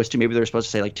supposed to. Maybe they're supposed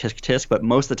to say like tisk tisk, but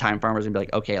most of the time farmers are gonna be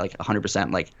like, okay, like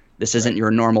 100%, like this isn't your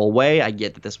normal way. I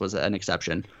get that this was an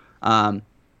exception.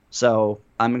 So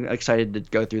I'm excited to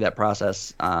go through that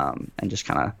process and just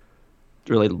kind of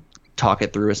really talk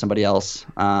it through with somebody else.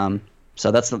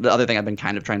 So that's the other thing I've been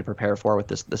kind of trying to prepare for with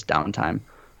this downtime.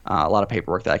 A lot of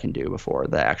paperwork that I can do before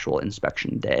the actual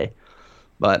inspection day.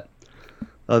 But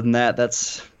other than that,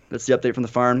 that's the update from the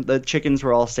farm. The chickens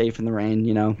were all safe in the rain.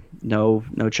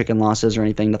 No chicken losses or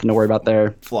anything. Nothing to worry about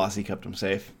there. Flossie kept him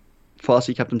safe.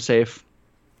 Flossie kept them safe,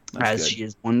 That's as good.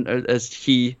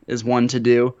 he is one to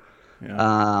do.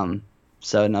 Yeah.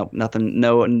 So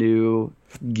no new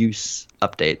goose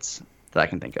updates that I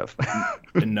can think of.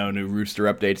 And no new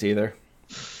rooster updates either.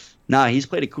 Nah, he's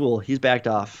played it cool. He's backed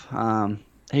off.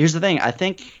 Here's the thing. I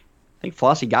think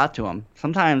Flossie got to him.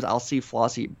 Sometimes I'll see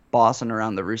Flossie bossing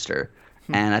around the rooster,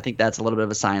 and I think that's a little bit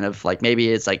of a sign of like maybe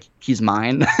it's like he's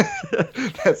mine.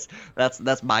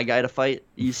 that's my guy to fight.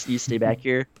 You stay back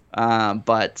here.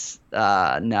 But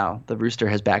no, the rooster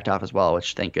has backed off as well,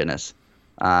 which thank goodness.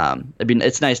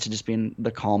 It's nice to just be in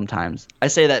the calm times. I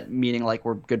say that meaning like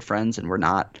we're good friends and we're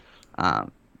not.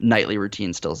 Nightly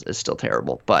routine is still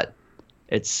terrible, but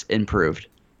it's improved.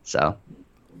 So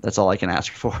that's all I can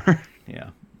ask for. Yeah.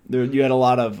 You had a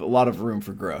lot of room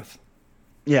for growth.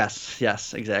 Yes,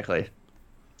 exactly.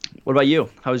 What about you?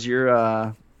 How's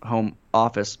your home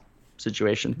office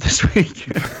situation this week?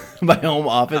 My home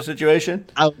office situation?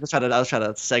 I was trying to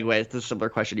segue to a similar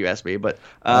question you asked me, but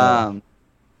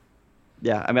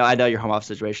yeah, I mean, I know your home office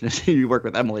situation is you work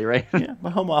with Emily, right? Yeah,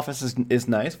 my home office is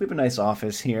nice. We have a nice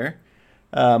office here.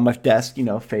 My desk,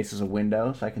 faces a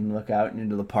window, so I can look out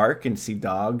into the park and see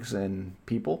dogs and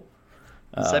people.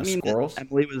 Does that mean squirrels. that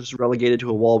Emily was relegated to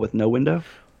a wall with no window?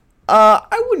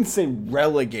 I wouldn't say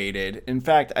relegated. In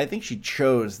fact, I think she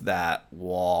chose that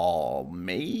wall,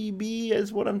 maybe,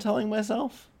 is what I'm telling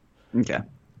myself. Okay,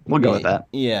 we'll go with that.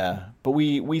 Yeah, but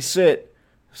we sit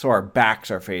so our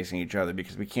backs are facing each other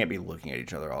because we can't be looking at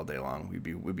each other all day long. We'd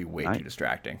be way too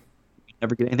distracting.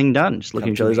 Never get anything done. Just looking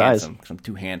at each other's eyes. I'm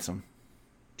too handsome.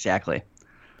 Exactly.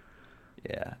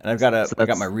 Yeah, and I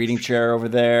got my reading chair over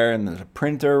there, and there's a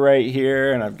printer right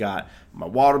here, and I've got my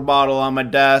water bottle on my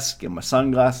desk, and my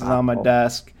sunglasses on my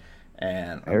desk,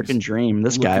 and American dream.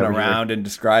 This guy looking over around here. and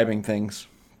describing things.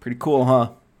 Pretty cool,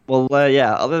 huh? Well,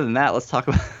 yeah. Other than that, let's talk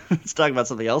about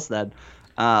something else then.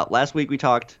 Last week we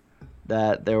talked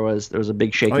that there was a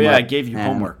big shaking. Oh yeah, up, I gave you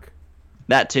homework.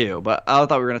 That too, but I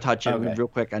thought we were going to touch it real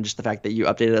quick on just the fact that you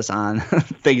updated us on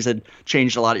things had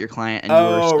changed a lot at your client, and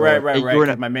right.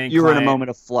 You were in a moment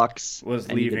of flux. Was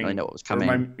and leaving. You didn't really know what was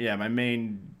coming. My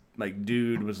main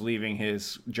dude was leaving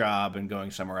his job and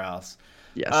going somewhere else.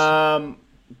 Yes.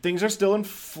 Things are still in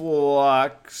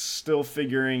flux, still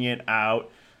figuring it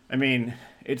out. I mean,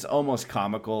 it's almost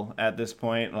comical at this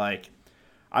point. Like,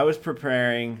 I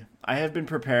have been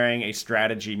preparing a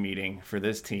strategy meeting for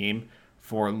this team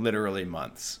for literally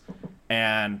months.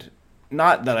 And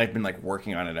not that I've been like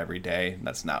working on it every day.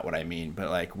 That's not what I mean. But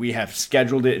like we have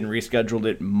scheduled it and rescheduled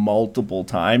it multiple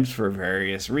times for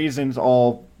various reasons,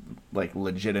 all like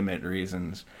legitimate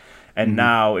reasons. And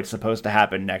now it's supposed to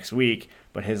happen next week,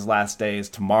 but his last day is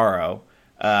tomorrow.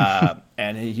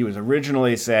 And he was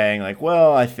originally saying like,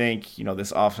 well, I think,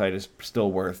 this offsite is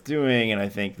still worth doing. And I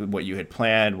think what you had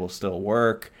planned will still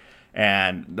work.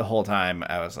 And the whole time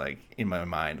I was like, in my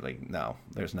mind, like, no,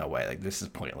 there's no way. Like, this is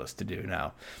pointless to do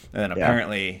now. And then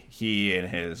apparently he and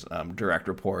his direct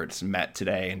reports met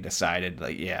today and decided,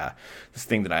 like, yeah, this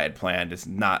thing that I had planned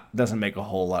doesn't make a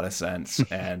whole lot of sense.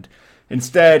 And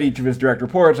instead, each of his direct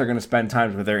reports are going to spend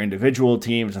time with their individual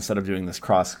teams instead of doing this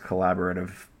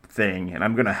cross-collaborative thing, and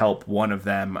I'm going to help one of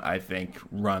them, I think,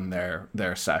 run their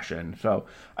session. So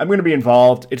I'm going to be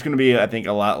involved. It's going to be, I think,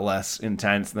 a lot less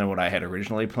intense than what I had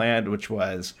originally planned, which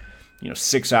was,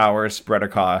 6 hours spread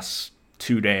across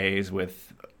 2 days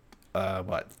with,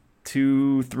 2-3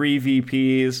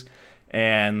 VPs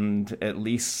and at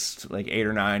least like 8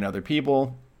 or 9 other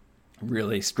people.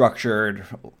 Really structured,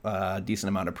 decent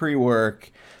amount of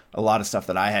pre-work, a lot of stuff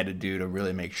that I had to do to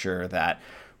really make sure that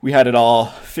we had it all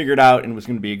figured out and it was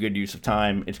going to be a good use of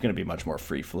time. It's going to be much more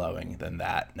free flowing than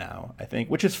that now, I think,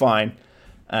 which is fine.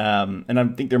 And I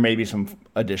think there may be some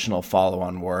additional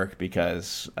follow-on work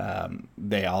because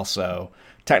they also,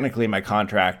 technically my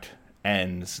contract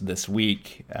ends this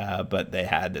week, but they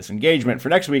had this engagement for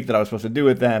next week that I was supposed to do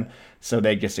with them. So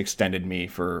they just extended me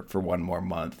for one more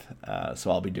month.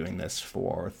 So I'll be doing this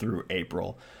through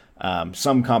April.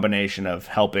 Some combination of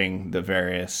helping the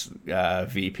various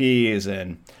VPs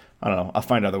and I don't know, I'll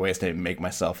find other ways to make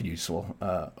myself useful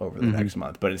over the next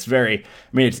month. But it's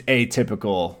it's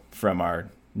atypical from our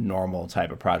normal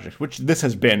type of project, which this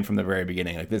has been from the very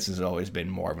beginning. Like this has always been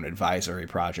more of an advisory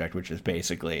project, which is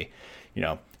basically,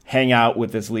 hang out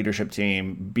with this leadership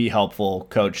team, be helpful,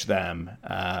 coach them,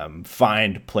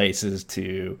 find places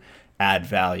to add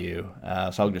value.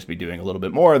 So I'll just be doing a little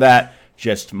bit more of that,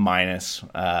 just minus,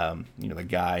 the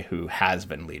guy who has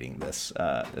been leading this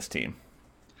team.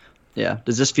 Yeah.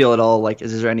 Does this feel at all like,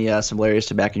 is there any similarities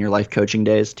to back in your life coaching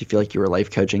days? Do you feel like you were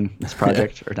life coaching this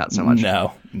project or not so much?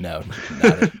 No,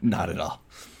 not at all.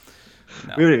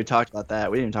 No. We haven't even talked about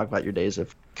that. We didn't even talk about your days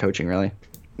of coaching, really.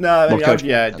 No,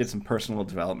 I did some personal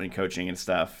development coaching and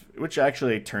stuff, which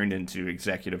actually turned into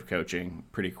executive coaching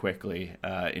pretty quickly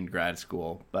in grad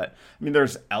school. But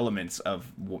there's elements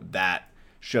of that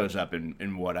shows up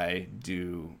in what I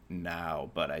do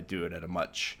now, but I do it at a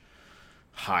much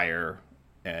higher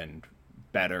and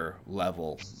better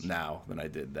level now than I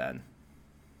did then.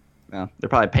 Yeah, they're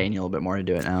probably paying you a little bit more to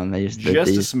do it now than they used to.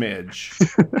 Just a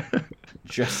smidge.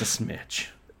 Just a smidge.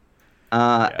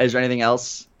 Is there anything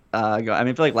else? I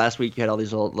feel like last week you had all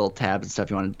these little tabs and stuff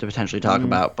you wanted to potentially talk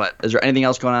about, but is there anything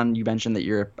else going on? You mentioned that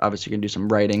you're obviously going to do some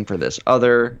writing for this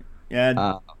other.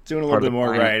 Yeah, doing a little bit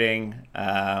more writing.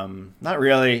 Not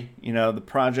really. The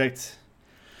project.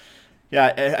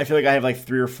 Yeah, I feel like I have like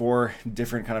 3 or 4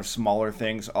 different kind of smaller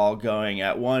things all going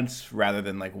at once rather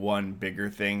than like one bigger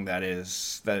thing that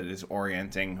is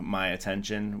orienting my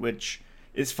attention, which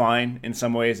is fine. In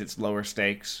some ways, it's lower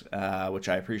stakes, which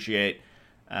I appreciate.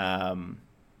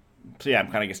 So yeah, I'm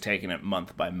kind of just taking it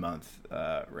month by month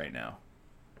right now.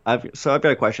 I've got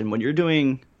a question. When you're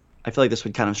doing, I feel like this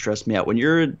would kind of stress me out. When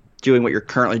you're doing what you're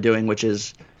currently doing, which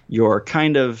is you're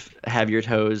kind of have your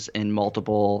toes in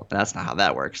multiple. That's not how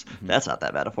that works. That's not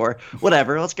that metaphor.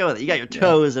 Whatever. Let's go with it. You got your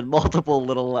toes in multiple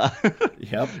little.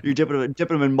 Yep. You're dipping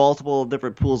them in multiple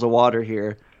different pools of water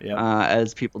here,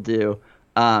 as people do.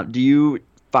 Do you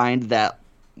find that?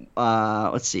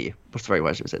 Let's see. What's the right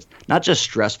way to say this? Not just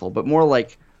stressful, but more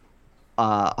like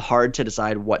hard to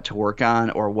decide what to work on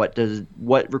or what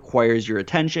requires your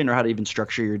attention or how to even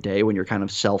structure your day when you're kind of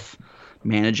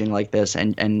self-managing like this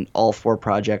and all 4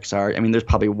 projects are, there's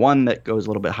probably one that goes a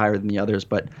little bit higher than the others,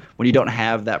 but when you don't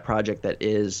have that project that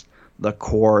is the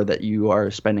core that you are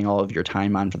spending all of your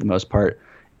time on for the most part,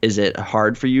 is it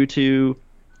hard for you to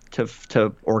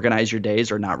organize your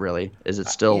days or not really? Is it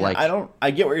still I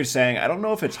get what you're saying. I don't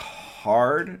know if it's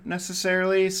hard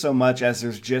necessarily so much as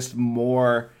there's just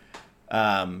more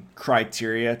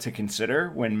criteria to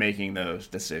consider when making those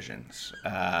decisions.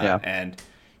 And,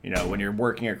 when you're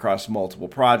working across multiple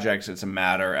projects, it's a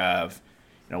matter of,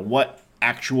 what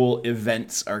actual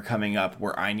events are coming up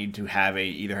where I need to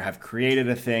either have created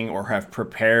a thing or have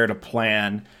prepared a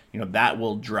plan. That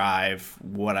will drive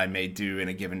what I may do in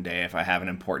a given day. If I have an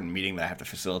important meeting that I have to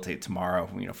facilitate tomorrow,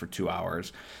 for 2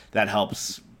 hours, that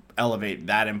helps elevate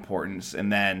that importance.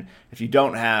 And then if you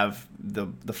don't have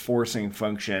the forcing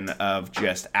function of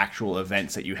just actual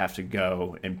events that you have to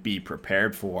go and be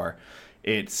prepared for,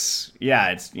 it's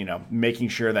making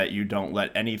sure that you don't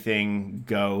let anything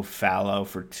go fallow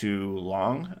for too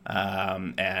long,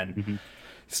 and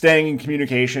staying in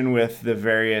communication with the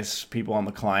various people on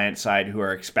the client side who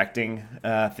are expecting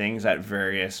things at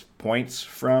various points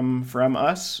from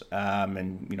us,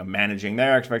 and managing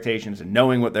their expectations and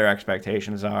knowing what their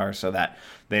expectations are so that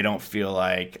they don't feel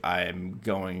like I'm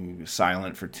going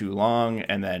silent for too long.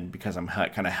 And then because I'm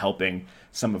kind of helping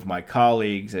some of my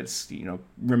colleagues, it's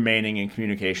remaining in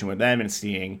communication with them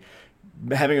and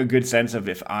having a good sense of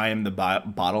if I am the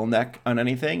bottleneck on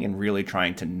anything and really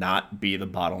trying to not be the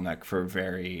bottleneck for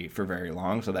very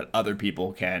long so that other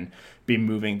people can be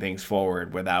moving things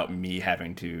forward without me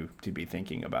having to be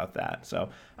thinking about that. So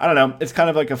I don't know. It's kind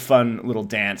of like a fun little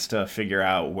dance to figure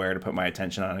out where to put my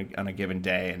attention on a given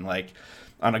day. And like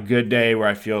on a good day where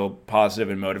I feel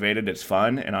positive and motivated, it's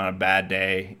fun. And on a bad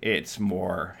day, it's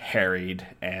more harried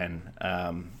and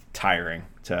tiring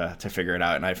to figure it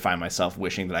out. And I find myself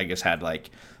wishing that I just had like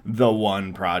the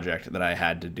one project that I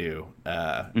had to do.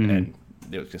 And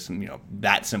it was just,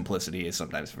 that simplicity is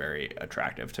sometimes very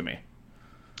attractive to me.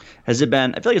 Has it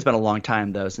been? I feel like it's been a long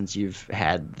time though since you've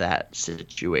had that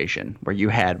situation where you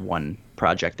had one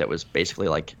project that was basically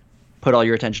like put all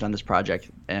your attention on this project,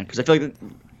 and because I feel like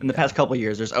in the past couple of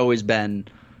years there's always been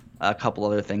a couple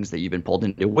other things that you've been pulled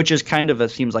into, which is kind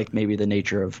of seems like maybe the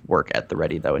nature of work at the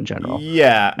Ready though in general.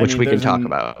 Yeah, which we can talk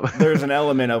about. There's an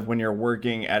element of when you're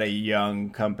working at a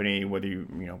young company, whether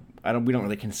we don't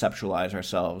really conceptualize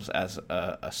ourselves as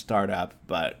a startup,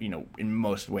 but in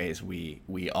most ways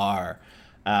we are.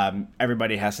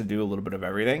 Everybody has to do a little bit of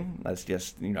everything. That's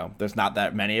just, there's not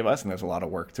that many of us and there's a lot of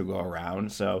work to go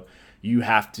around. So you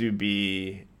have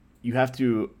to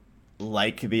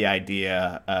like the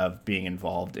idea of being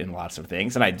involved in lots of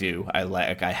things. And I do.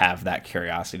 I have that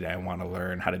curiosity. I want to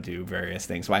learn how to do various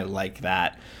things. So I like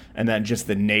that. And then just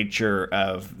the nature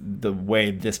of the way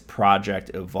this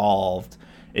project evolved.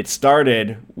 It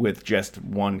started with just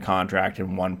one contract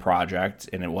and one project,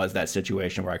 and it was that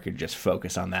situation where I could just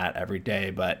focus on that every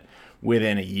day. But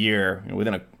within a year,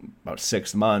 about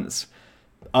 6 months,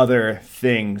 other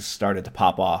things started to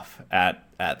pop off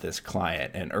at this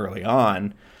client. And early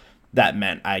on, that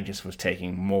meant I just was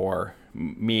taking more,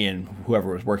 me and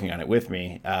whoever was working on it with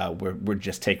me, would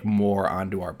just take more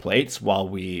onto our plates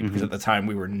because at the time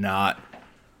we were not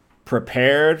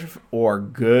prepared or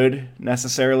good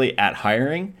necessarily at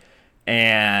hiring.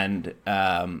 And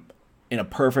in a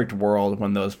perfect world,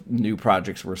 when those new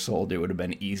projects were sold, it would have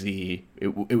been easy.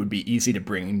 It would be easy to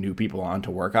bring new people on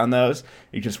to work on those.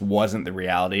 It just wasn't the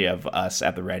reality of us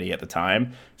at the Ready at the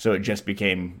time. So it just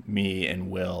became me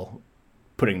and Will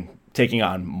taking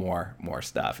on more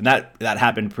stuff. And that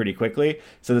happened pretty quickly.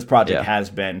 So this project has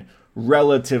been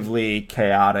relatively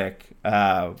chaotic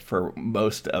for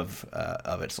most of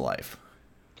its life.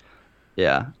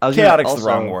 Yeah, chaotic's the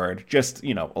wrong word. Just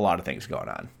a lot of things going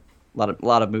on. A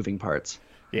lot of moving parts.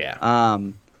 Yeah.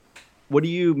 What do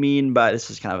you mean by,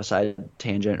 this is kind of a side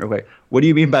tangent real quick, what do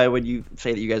you mean by when you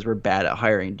say that you guys were bad at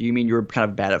hiring? Do you mean you were kind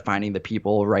of bad at finding the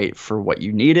people right for what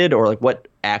you needed, or like what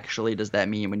actually does that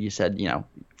mean when you said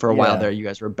for a while there you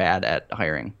guys were bad at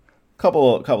hiring?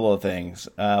 Couple of things.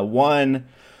 One,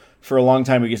 for a long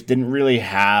time we just didn't really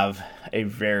have a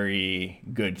very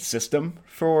good system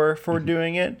for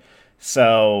doing it.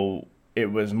 So it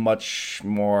was much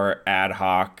more ad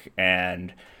hoc,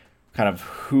 and kind of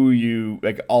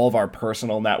all of our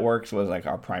personal networks was like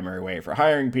our primary way for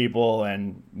hiring people.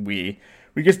 And we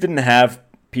just didn't have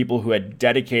people who had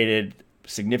dedicated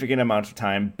significant amounts of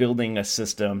time building a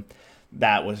system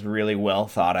that was really well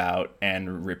thought out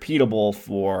and repeatable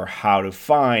for how to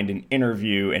find and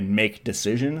interview and make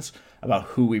decisions about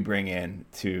who we bring in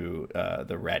to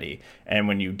the Ready. And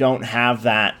when you don't have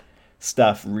that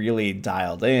stuff really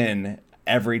dialed in,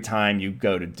 every time you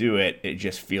go to do it, it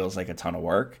just feels like a ton of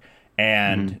work.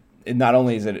 And not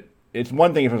only is it's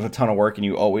one thing if it was a ton of work and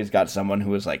you always got someone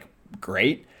who was like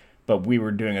great, but we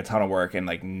were doing a ton of work and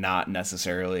like not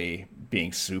necessarily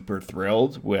being super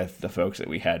thrilled with the folks that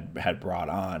we had brought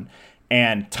on.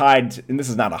 And and this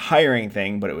is not a hiring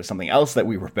thing, but it was something else that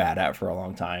we were bad at for a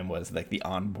long time, was like the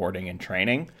onboarding and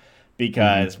training.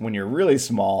 Because when you're really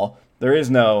small,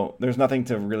 there's nothing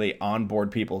to really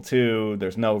onboard people to.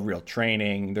 There's no real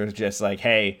training. There's just like,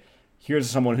 hey, here's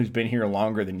someone who's been here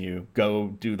longer than you. Go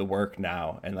do the work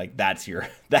now. And like that's your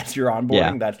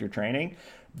onboarding, that's your training.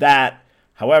 That,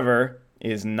 however,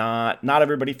 is not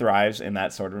everybody thrives in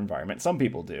that sort of environment. Some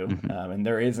people do. And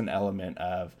there is an element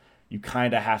of you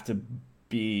have to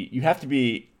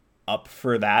be up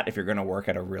for that if you're going to work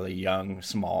at a really young,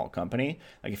 small company.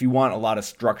 Like if you want a lot of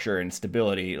structure and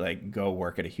stability, like go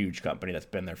work at a huge company that's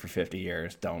been there for 50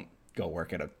 years. Don't go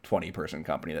work at a 20-person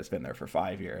company that's been there for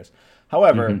 5 years.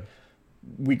 However,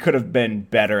 we could have been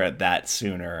better at that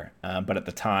sooner. But at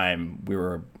the time, we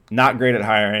were not great at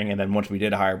hiring. And then once we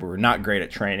did hire, we were not great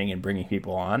at training and bringing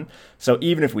people on. So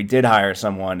even if we did hire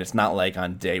someone, it's not like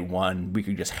on day one, we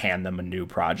could just hand them a new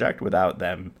project without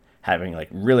them having like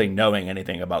really knowing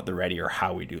anything about the Ready or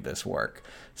how we do this work.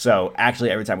 So actually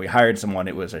every time we hired someone,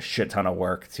 it was a shit ton of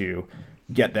work to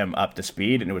get them up to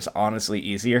speed. And it was honestly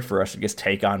easier for us to just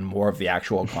take on more of the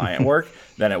actual client work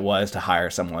than it was to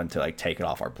hire someone to like take it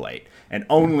off our plate. And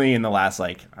only in the last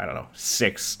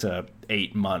 6 to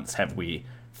 8 months have we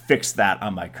fixed that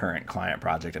on my current client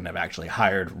project and have actually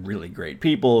hired really great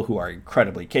people who are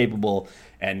incredibly capable.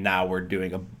 And now we're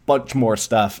doing a bunch more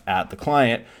stuff at the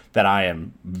client that I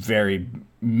am very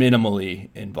minimally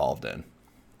involved in.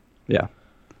 Yeah.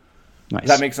 Nice. Does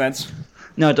that make sense?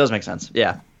 No, it does make sense.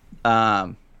 Yeah.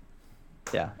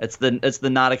 Yeah. It's the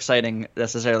not exciting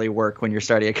necessarily work when you're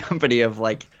starting a company of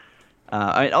like,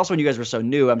 also when you guys were so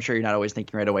new, I'm sure you're not always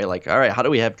thinking right away, like, all right, how do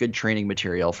we have good training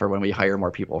material for when we hire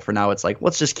more people? For now, it's like,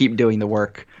 let's just keep doing the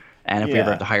work And if we ever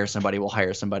Yeah. have to hire somebody, we'll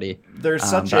hire somebody. There's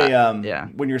such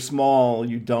when you're small,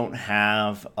 you don't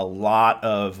have a lot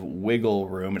of wiggle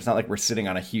room. It's not like we're sitting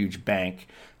on a huge bank.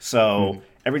 So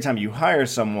every time you hire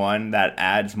someone, that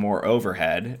adds more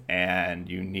overhead, and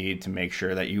you need to make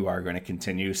sure that you are going to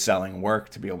continue selling work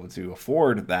to be able to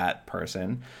afford that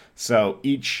person. So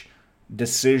each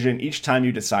time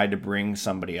you decide to bring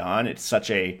somebody on,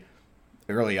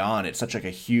 early on, it's such like a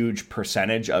huge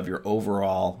percentage of your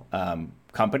overall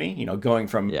company, going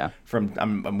from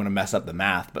I'm going to mess up the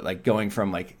math, but like going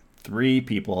from like 3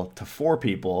 people to 4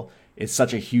 people is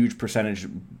such a huge percentage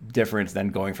difference than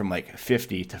going from like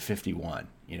 50 to 51,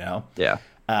 Yeah.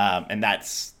 And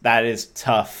that is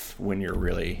tough when you're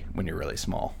really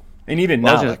small. And even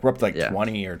now, like, we're up to like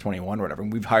 20 or 21 or whatever.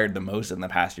 And we've hired the most in the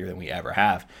past year than we ever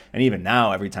have. And even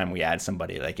now, every time we add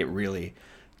somebody, like, it really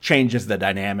changes the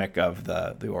dynamic of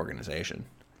the organization.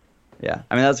 Yeah,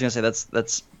 I mean, I was gonna say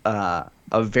that's a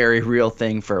very real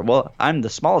thing I'm the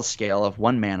smallest scale of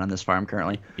one man on this farm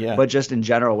currently. Yeah. But just in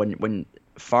general, when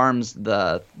farms,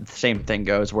 the same thing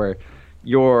goes where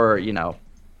your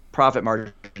profit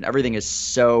margin, everything is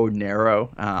so narrow.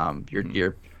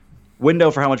 Your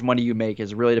window for how much money you make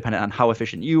is really dependent on how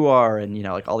efficient you are, and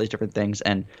like all these different things.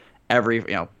 And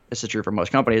this is true for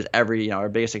most companies. Our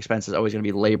biggest expense is always going to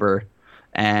be labor.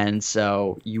 And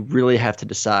so you really have to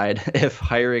decide if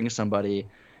hiring somebody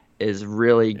is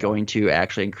really going to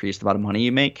actually increase the amount of money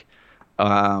you make,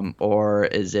 or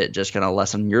is it just going to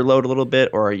lessen your load a little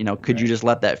bit, or could you just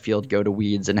let that field go to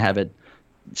weeds and have it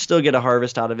still get a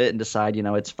harvest out of it and decide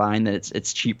it's fine, that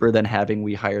it's cheaper than having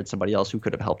we hired somebody else who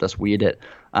could have helped us weed it.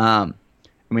 I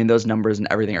mean, those numbers and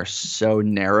everything are so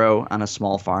narrow on a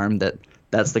small farm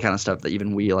that's the kind of stuff that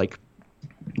even we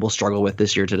will struggle with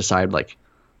this year to decide, like,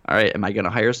 all right, am I going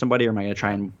to hire somebody, or am I going to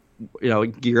try and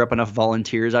gear up enough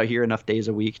volunteers out here enough days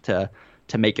a week to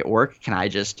make it work? Can I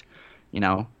just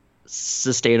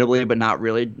sustainably but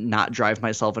not drive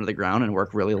myself into the ground and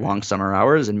work really long summer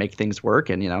hours and make things work?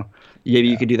 And maybe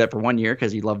you could do that for 1 year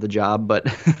because you love the job, but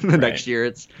the next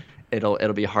year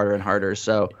it'll be harder and harder.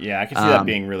 So yeah, I can see that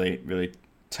being really, really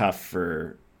tough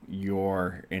for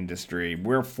your industry.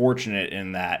 We're fortunate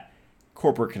in that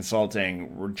corporate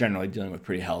consulting, we're generally dealing with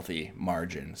pretty healthy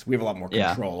margins. We have a lot more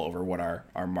control over what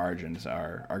our margins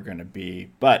are going to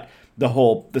be, but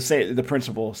the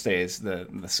principle stays the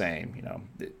same.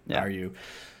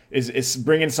 Is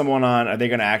bringing someone on, are they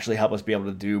going to actually help us be able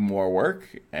to do more work,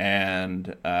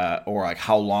 and or like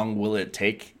how long will it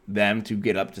take them to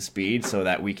get up to speed so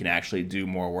that we can actually do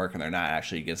more work and they're not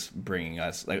actually just bringing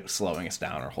us, like, slowing us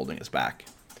down or holding us back.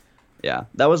 Yeah,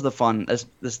 that was the fun.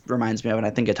 This reminds me of, and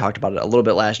I think I talked about it a little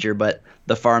bit last year, but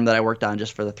the farm that I worked on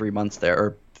just for the 3 months there,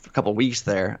 or a couple of weeks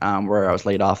there, where I was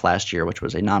laid off last year, which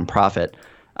was a nonprofit.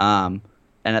 And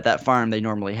at that farm, they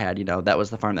normally had, that was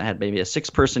the farm that had maybe a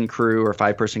 6-person crew or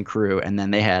 5-person crew, and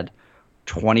then they had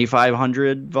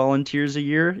 2,500 volunteers a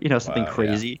year, something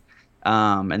crazy.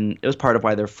 Yeah. And it was part of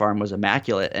why their farm was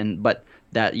immaculate. But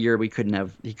that year he couldn't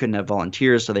have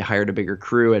volunteers, so they hired a bigger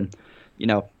crew, and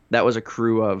that was a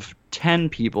crew of 10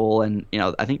 people, and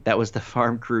I think that was the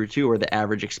farm crew too, where the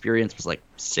average experience was like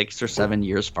 6 or 7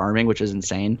 years farming, which is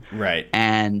insane. Right.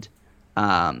 And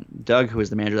Doug, who was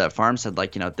the manager of that farm, said,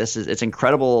 like, it's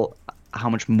incredible how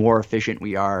much more efficient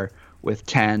we are with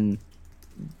 10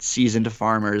 seasoned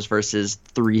farmers versus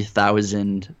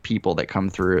 3,000 people that come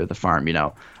through the farm.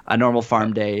 A normal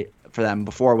farm day for them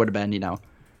before would have been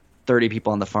 30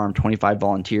 people on the farm, 25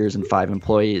 volunteers, and 5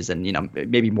 employees, and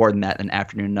maybe more than that. An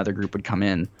afternoon, another group would come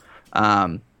in.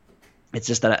 It's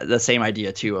just that the same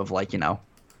idea too of, like, the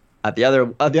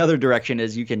other direction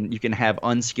is you can have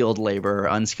unskilled labor, or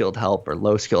unskilled help, or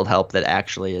low skilled help that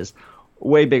actually is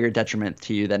way bigger detriment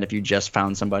to you than if you just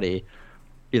found somebody,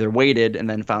 either waited and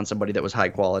then found somebody that was high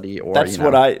quality, or that's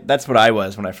what I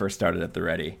was when I first started at the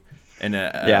Ready. And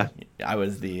I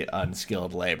was the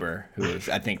unskilled labor who was,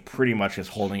 I think, pretty much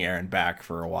just holding Aaron back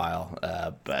for a while,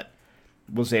 but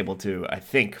was able to, I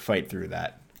think, fight through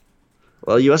that.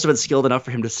 Well, you must have been skilled enough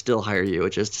for him to still hire you,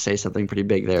 which is to say something pretty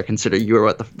big there, considering you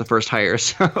were the first hire.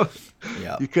 So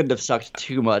you couldn't have sucked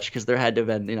too much, because there had to have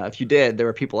been, if you did, there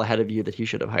were people ahead of you that you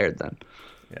should have hired then.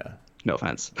 Yeah. No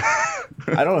offense.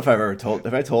 I don't know if I've ever told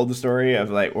the story of,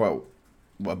 like,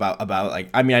 about like,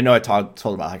 I mean, I know I told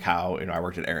about, like, how I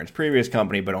worked at Aaron's previous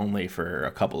company, but only for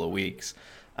a couple of weeks.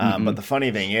 But the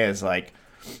funny thing is, like,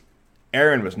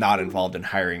 Aaron was not involved in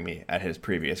hiring me at his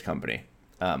previous company.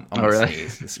 I'm gonna really?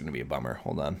 sneeze. This is gonna be a bummer.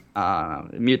 Hold on.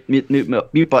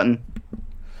 Mute button.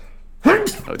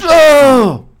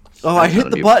 Oh, I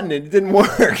hit the button and it didn't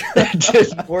work. It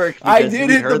didn't work. I did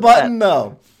hit the button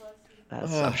though.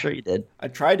 I'm sure you did. I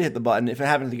tried to hit the button. If it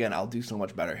happens again, I'll do so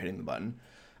much better hitting the button.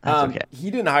 That's okay.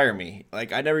 He didn't hire me.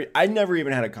 Like I never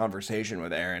even had a conversation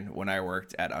with Aaron when I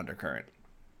worked at Undercurrent.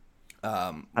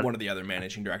 One of the other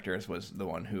managing directors was the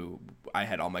one who I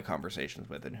had all my conversations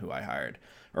with and who I hired,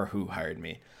 or who hired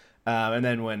me. And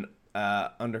then when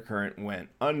Undercurrent went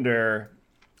under,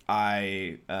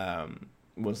 I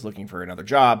was looking for another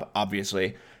job,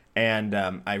 obviously, and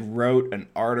I wrote an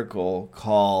article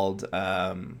called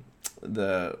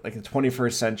the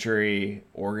 21st century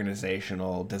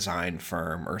organizational design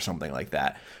firm or something like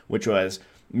that, which was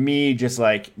me just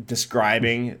like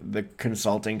describing the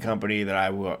consulting company that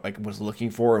I was looking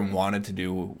for and wanted to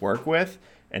do work with.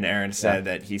 And Aaron said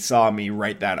that he saw me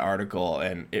write that article,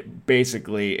 and it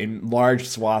basically, in large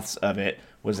swaths of it,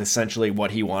 was essentially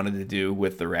what he wanted to do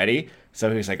with the Ready. So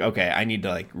he was like, okay, I need to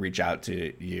like reach out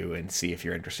to you and see if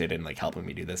you're interested in like helping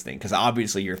me do this thing, because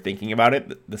obviously you're thinking about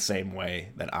it the same way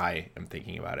that I am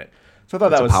thinking about it. So I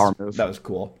thought that was power move. That was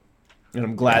cool, and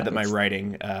I'm glad that my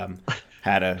writing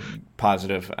had a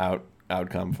positive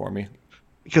outcome for me.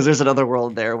 Because there's another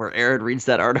world there where Aaron reads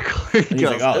that article and he He's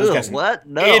goes, like, oh, this guy's an what?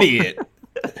 No. idiot.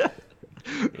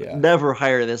 Yeah. Never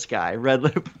hire this guy. Red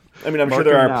Lip. I mean, I'm sure Mark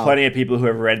there him are now. plenty of people who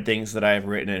have read things that I have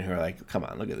written and who are like, come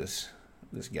on, look at this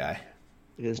guy.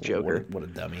 It is Joker. What a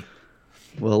dummy.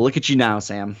 Well, look at you now,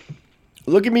 Sam.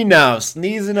 Look at me now,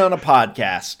 sneezing on a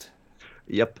podcast.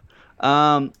 Yep.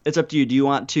 It's up to you. Do you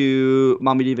want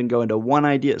me to even go into one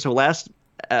idea? So last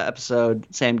episode,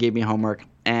 Sam gave me homework,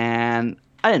 and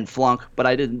I didn't flunk, but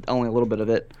I did only a little bit of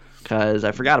it because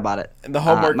I forgot about it. And the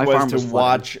homework My was farm to flooded.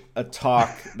 watch a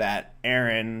talk that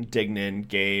Aaron Dignan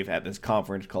gave at this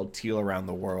conference called Teal Around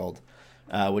the World,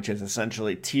 which is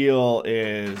essentially, Teal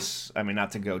is, I mean,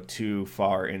 not to go too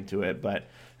far into it, but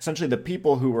essentially the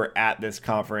people who were at this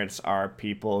conference are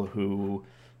people who,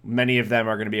 many of them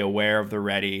are going to be aware of the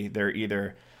Ready. They're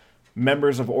either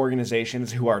members of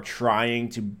organizations who are trying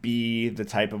to be the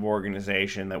type of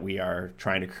organization that we are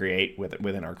trying to create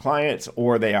within our clients,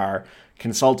 or they are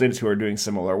consultants who are doing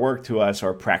similar work to us,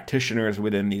 or practitioners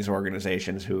within these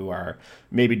organizations who are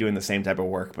maybe doing the same type of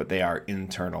work, but they are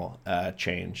internal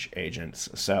change agents.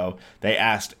 So they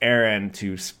asked Aaron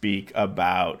to speak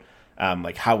about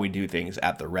like how we do things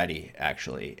at the Ready,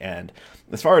 actually. And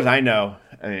as far as I know,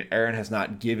 Aaron has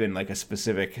not given like a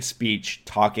specific speech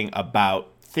talking about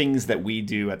things that we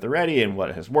do at the Ready and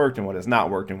what has worked and what has not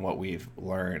worked and what we've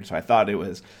learned. So I thought it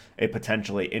was a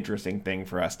potentially interesting thing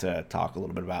for us to talk a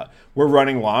little bit about. We're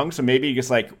running long, so maybe just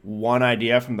like one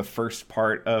idea from the first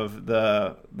part of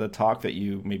the talk that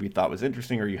you maybe thought was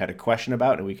interesting or you had a question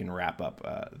about, and we can wrap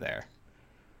up there.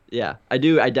 Yeah, I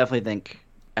do. I definitely think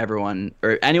everyone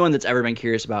or anyone that's ever been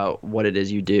curious about what it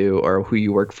is you do or who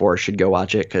you work for should go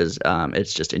watch it, because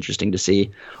it's just interesting to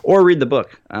see, or read the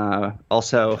book.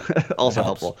 Also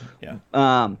helpful.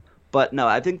 Yeah. But no,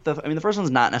 I think the first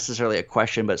one's not necessarily a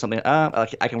question, but something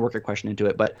I can work a question into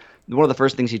it. But one of the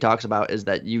first things he talks about is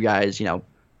that you guys,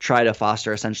 try to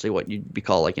foster essentially what you'd be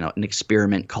called like, an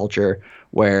experiment culture,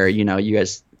 where, you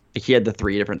guys, he had the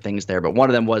three different things there, but one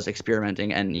of them was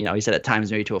experimenting. And, he said at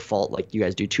times maybe to a fault, like you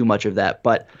guys do too much of that.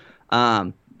 But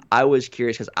I was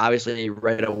curious because obviously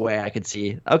right away I could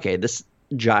see, okay, this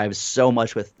jives so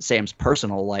much with Sam's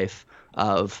personal life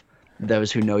of those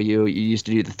who know you. You used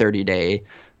to do the 30-day,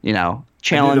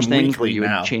 challenge things where you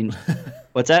would change.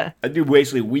 What's that? I do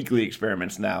basically weekly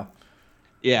experiments now.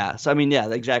 Yeah. So yeah,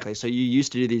 exactly. So you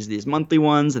used to do these monthly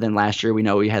ones, and then last year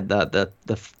we had the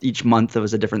each month there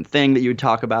was a different thing that you would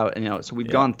talk about, and so we've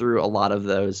gone through a lot of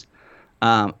those.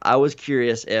 I was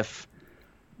curious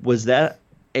was that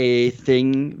a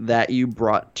thing that you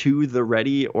brought to the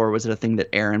Ready, or was it a thing that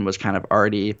Aaron was kind of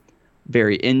already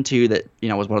very into that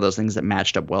was one of those things that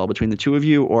matched up well between the two of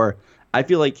you? Or I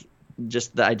feel like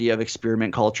just the idea of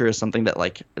experiment culture is something that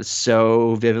like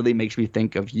so vividly makes me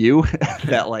think of you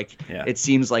that like it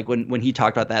seems like when he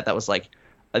talked about that was like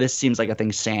this seems like a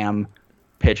thing Sam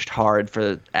pitched hard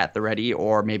for at the Ready,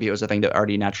 or maybe it was a thing that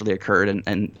already naturally occurred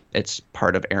and it's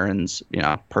part of Aaron's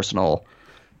personal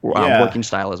working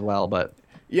style as well. But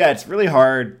yeah, it's really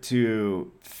hard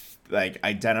to like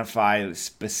identify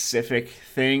specific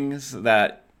things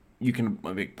that you can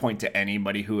point to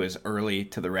anybody who is early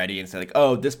to the Ready and say like,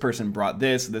 oh, this person brought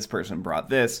this person brought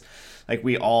this. Like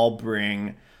we all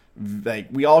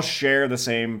share the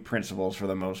same principles for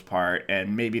the most part,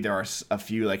 and maybe there are a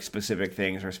few like specific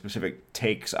things or specific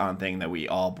takes on things that we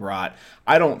all brought.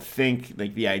 I don't think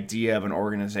like the idea of an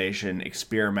organization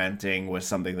experimenting was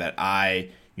something that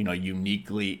I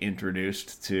uniquely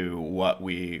introduced to what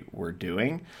we were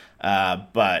doing.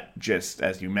 But just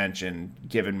as you mentioned,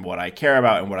 given what I care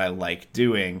about and what I like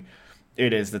doing,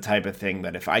 it is the type of thing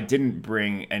that if I didn't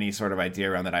bring any sort of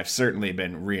idea around that, I've certainly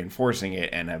been reinforcing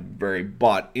it and have very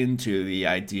bought into the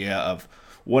idea of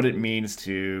what it means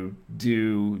to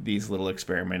do these little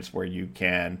experiments where you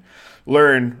can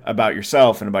learn about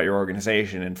yourself and about your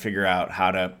organization and figure out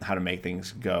how to make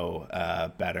things go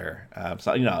better.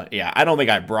 So, yeah, I don't think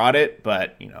I brought it,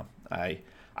 but,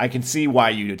 I can see why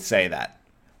you'd say that.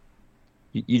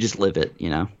 You just live it,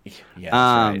 Yeah, that's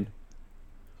right.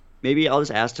 Maybe I'll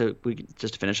just ask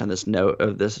just to finish on this note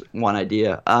of this one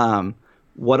idea. So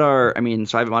I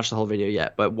haven't watched the whole video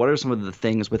yet, but what are some of the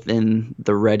things within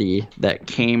the Ready that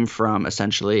came from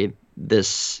essentially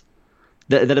this,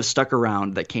 that have stuck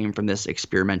around, that came from this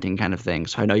experimenting kind of thing?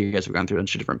 So I know you guys have gone through a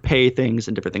bunch of different pay things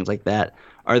and different things like that.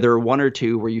 Are there one or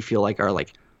two where you feel like are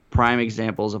like prime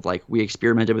examples of like, we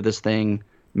experimented with this thing,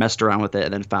 messed around with it,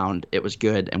 and then found it was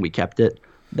good and we kept it,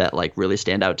 that like really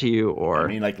stand out to you? Or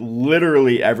like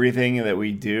literally everything that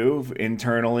we do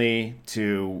internally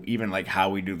to even like how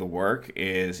we do the work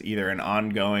is either an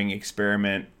ongoing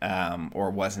experiment or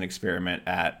was an experiment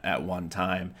at one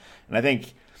time. And I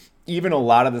think even a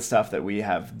lot of the stuff that we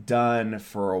have done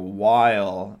for a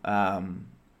while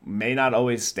may not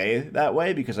always stay that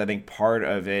way, because I think part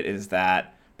of it is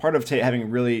that part of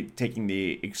taking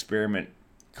the experiment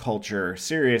culture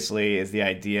seriously is the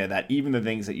idea that even the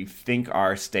things that you think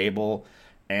are stable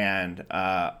and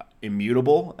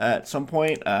immutable at some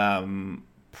point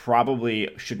probably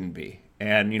shouldn't be.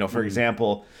 And, for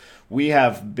example, we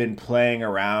have been playing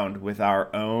around with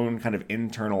our own kind of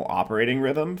internal operating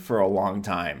rhythm for a long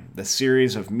time. The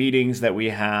series of meetings that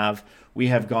we have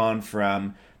gone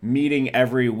from meeting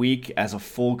every week as a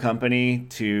full company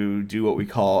to do what we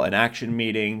call an action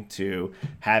meeting, to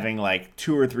having like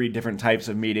 2 or 3 different types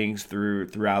of meetings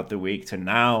throughout the week, to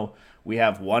now we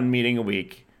have one meeting a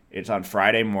week. It's on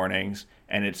Friday mornings,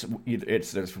 and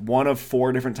there's one of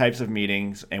 4 different types of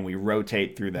meetings, and we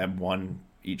rotate through them one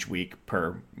each week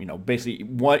per, basically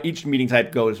each meeting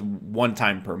type goes one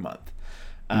time per month.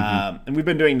 And we've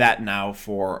been doing that now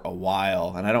for a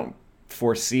while, and I don't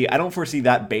foresee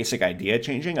that basic idea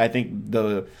changing. I think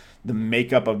the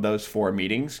makeup of those 4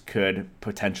 meetings could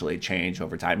potentially change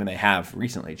over time, and they have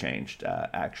recently changed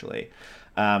actually.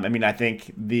 I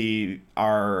think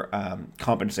our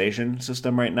compensation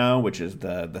system right now, which is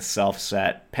the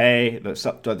self-set pay,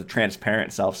 the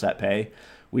transparent self-set pay,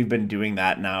 we've been doing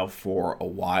that now for a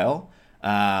while.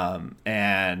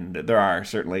 And there are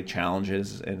certainly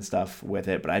challenges and stuff with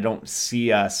it, but I don't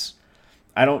see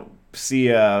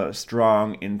a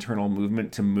strong internal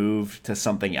movement to move to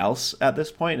something else at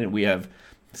this point, and we have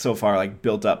so far like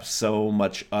built up so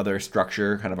much other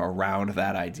structure kind of around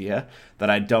that idea that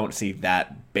I don't see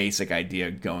that basic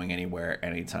idea going anywhere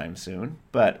anytime soon.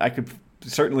 But I could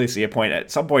certainly see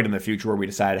at some point in the future where we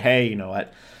decide, hey, you know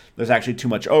what, there's actually too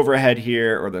much overhead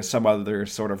here, or there's some other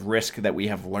sort of risk that we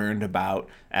have learned about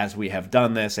as we have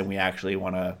done this, and we actually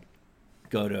want to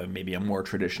go to maybe a more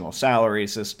traditional salary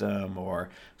system or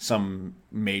some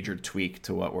major tweak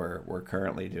to what we're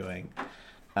currently doing.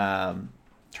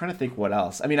 Trying to think what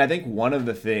else. I think one of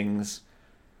the things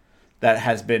that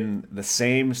has been the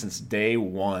same since day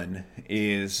one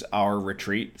is our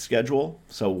retreat schedule.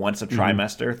 So once a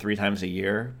trimester, 3 times a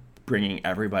year, bringing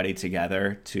everybody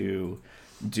together to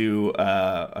do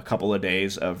a couple of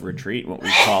days of retreat, what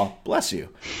we call, bless you,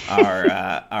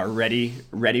 our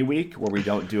ready week, where we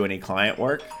don't do any client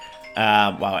work.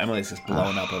 Wow, Emily's just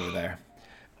blowing up over there.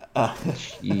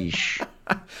 Sheesh.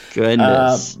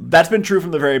 Goodness. That's been true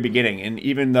from the very beginning. And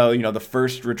even though, the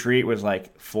first retreat was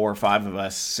like 4 or 5 of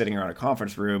us sitting around a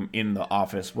conference room in the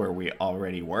office where we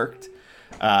already worked,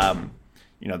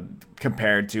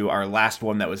 compared to our last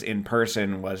one that was in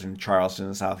person was in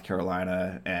Charleston, South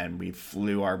Carolina, and we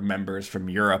flew our members from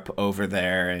Europe over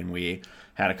there, and we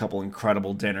had a couple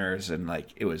incredible dinners, and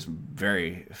it was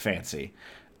very fancy.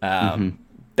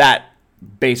 That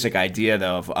basic idea,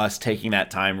 though, of us taking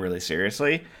that time really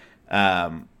seriously,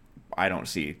 I don't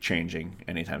see changing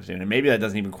anytime soon. And maybe that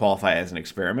doesn't even qualify as an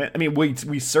experiment.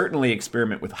 We certainly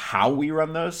experiment with how we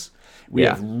run those. We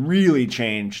have really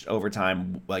changed over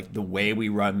time, the way we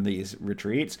run these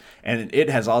retreats. And it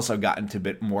has also gotten to a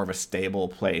bit more of a stable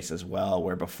place as well,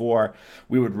 where before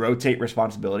we would rotate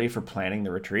responsibility for planning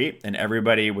the retreat and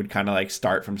everybody would kind of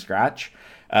start from scratch.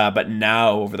 But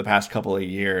now, over the past couple of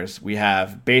years, we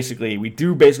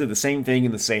do basically the same thing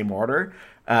in the same order.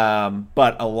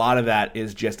 But a lot of that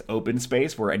is just open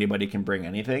space where anybody can bring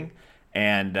anything.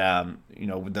 And,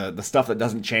 the stuff that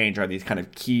doesn't change are these kind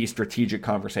of key strategic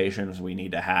conversations we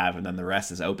need to have. And then the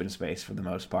rest is open space for the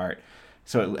most part.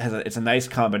 So it's a nice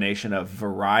combination of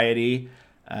variety,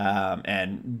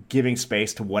 and giving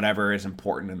space to whatever is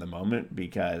important in the moment,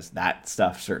 because that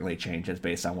stuff certainly changes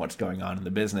based on what's going on in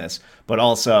the business, but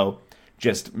also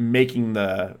just making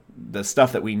the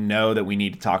stuff that we know that we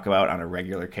need to talk about on a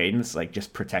regular cadence, like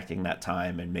just protecting that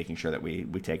time and making sure that we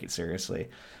take it seriously.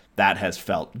 That has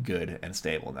felt good and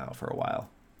stable now for a while.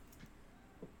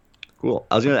 Cool.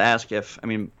 I was going to ask if, I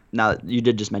mean, now you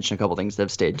did just mention a couple things that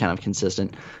have stayed kind of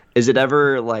consistent. Is it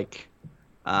ever like,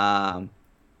 do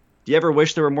you ever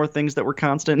wish there were more things that were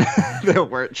constant that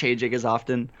weren't changing as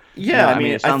often? Yeah, I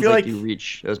mean, it sounds I feel like you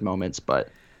reach those moments, but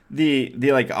the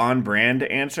like on brand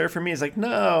answer for me is like,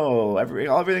 no,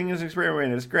 everything is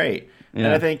experimented. It's great. Yeah.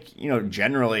 And I think,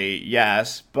 generally,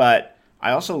 yes, but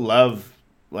I also love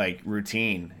like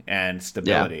routine and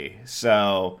stability. Yeah.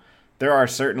 So there are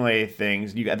certainly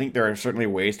things, I think there are certainly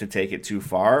ways to take it too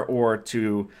far, or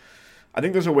I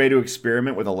think there's a way to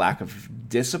experiment with a lack of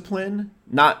discipline.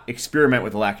 Not experiment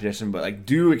with a lack of discipline, but like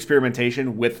do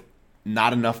experimentation with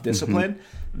not enough discipline.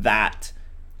 That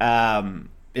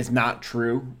is not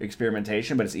true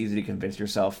experimentation, but it's easy to convince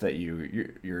yourself that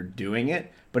you're doing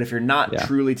it. But if you're not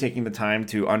truly taking the time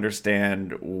to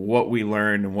understand what we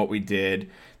learned and what we did,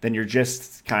 then you're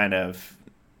just kind of,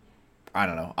 I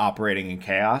don't know, operating in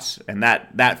chaos, and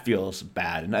that feels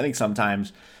bad. And I think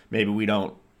sometimes maybe we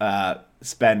don't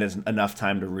spend enough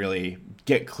time to really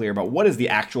get clear about what is the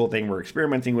actual thing we're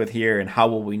experimenting with here, and how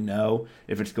will we know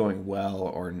if it's going well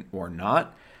or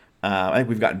not. I think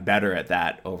we've gotten better at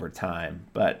that over time.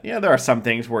 But there are some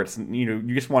things where it's you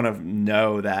just want to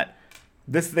know that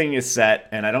this thing is set,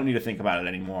 and I don't need to think about it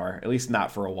anymore, at least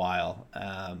not for a while,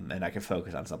 and I can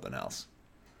focus on something else.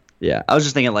 Yeah, I was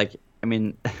just thinking, like, I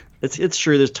mean, it's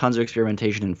true. There's tons of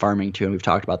experimentation in farming too, and we've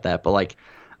talked about that. But like,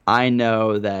 I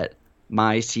know that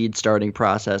my seed starting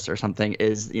process or something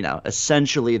is,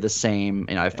 essentially the same.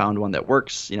 I found one that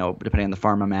works, depending on the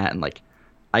farm I'm at, and like,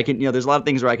 I can, there's a lot of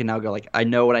things where I can now go like, I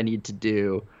know what I need to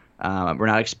do. We're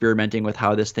not experimenting with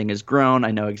how this thing is grown.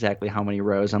 I know exactly how many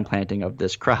rows I'm planting of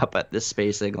this crop at this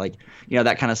spacing, like,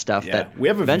 that kind of stuff. Yeah. That we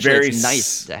have it's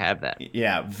nice to have that.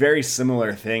 Yeah, very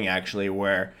similar thing actually,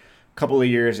 where a couple of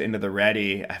years into the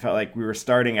Ready, I felt like we were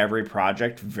starting every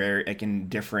project very like in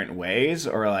different ways,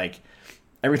 or like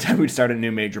every time we'd start a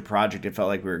new major project, it felt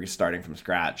like we were starting from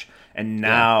scratch. And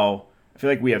now I feel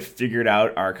like we have figured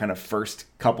out our kind of first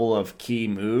couple of key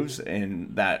moves,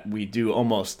 and that we do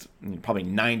almost probably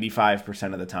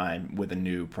 95% of the time with a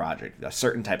new project. A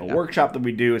certain type of workshop that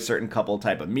we do, a certain couple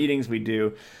type of meetings we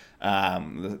do,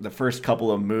 the first couple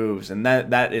of moves. And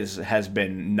that has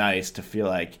been nice to feel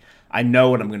like I know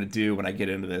what I'm going to do when I get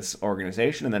into this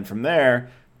organization. And then from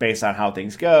there, based on how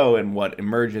things go and what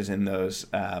emerges in those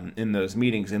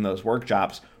meetings, in those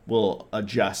workshops, we'll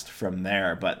adjust from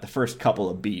there. But the first couple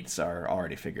of beats are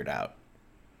already figured out.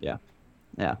 Yeah.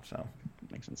 So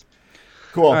makes sense.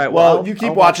 Cool. All right, well, you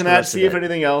keep I'll watching watch that. See if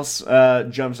anything else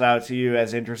jumps out to you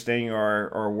as interesting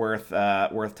or worth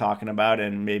talking about,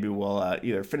 and maybe we'll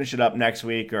either finish it up next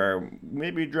week or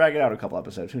maybe drag it out a couple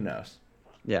episodes. Who knows?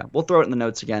 Yeah, we'll throw it in the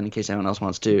notes again in case anyone else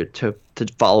wants to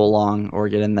follow along or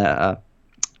get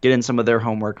in some of their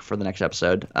homework for the next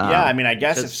episode. Yeah, I mean, I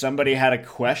guess if somebody had a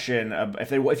question,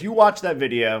 if you watch that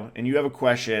video and you have a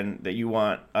question that you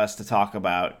want us to talk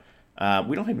about,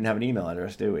 we don't even have an email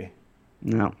address, do we?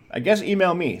 No. I guess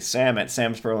email me,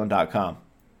 sam@samsperlin.com.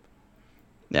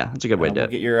 Yeah, that's a good way to do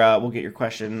it. We'll get your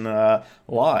question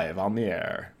live on the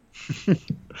air.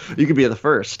 You could be the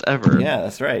first ever. Yeah,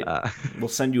 that's right. We'll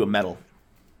send you a medal.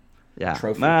 Yeah.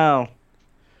 Trophy. Well,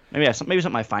 maybe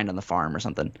something I find on the farm or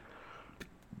something.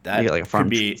 That like a farm,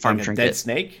 could be farm like a trinket. dead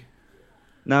snake.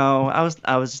 No, I was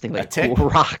just thinking like A a tick? cool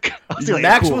rock.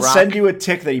 Max will send you a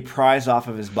tick that he pries off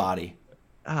of his body.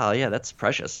 Oh yeah, that's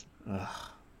precious.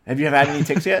 Have you had any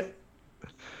ticks yet?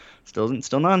 Still none.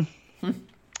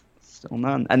 Still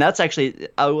none. And that's actually,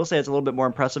 I will say, it's a little bit more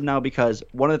impressive now, because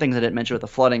one of the things I didn't mention with the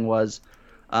flooding was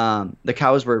the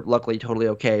cows were luckily totally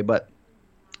okay, but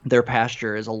their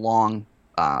pasture is along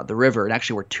the river, and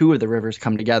actually where two of the rivers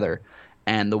come together,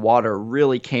 and the water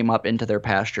really came up into their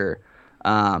pasture,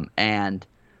 and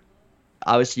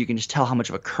obviously you can just tell how much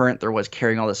of a current there was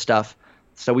carrying all this stuff.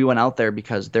 So we went out there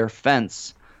because their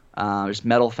fence, just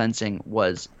metal fencing,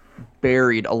 was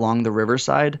buried along the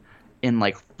riverside in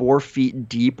like 4 feet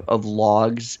deep of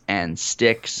logs and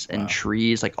sticks and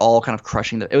trees, like all kind of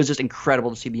crushing it was just incredible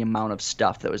to see the amount of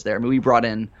stuff that was there. I mean, we brought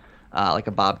in like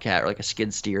a bobcat or like a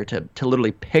skid steer to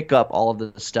literally pick up all of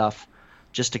the stuff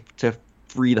just to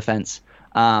free the fence.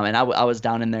 And I was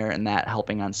down in there and that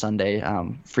helping on Sunday,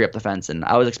 free up the fence, and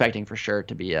I was expecting for sure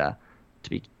to be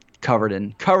covered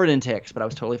in ticks, but I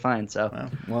was totally fine. So,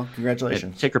 well,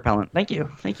 congratulations. Tick repellent. Thank you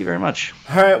very much.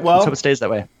 All right, well, let's hope it stays that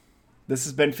way. This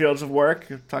has been Fields of Work.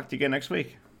 Talk to you again next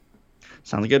week.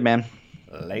 Sounds good, man.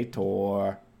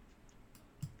 Later.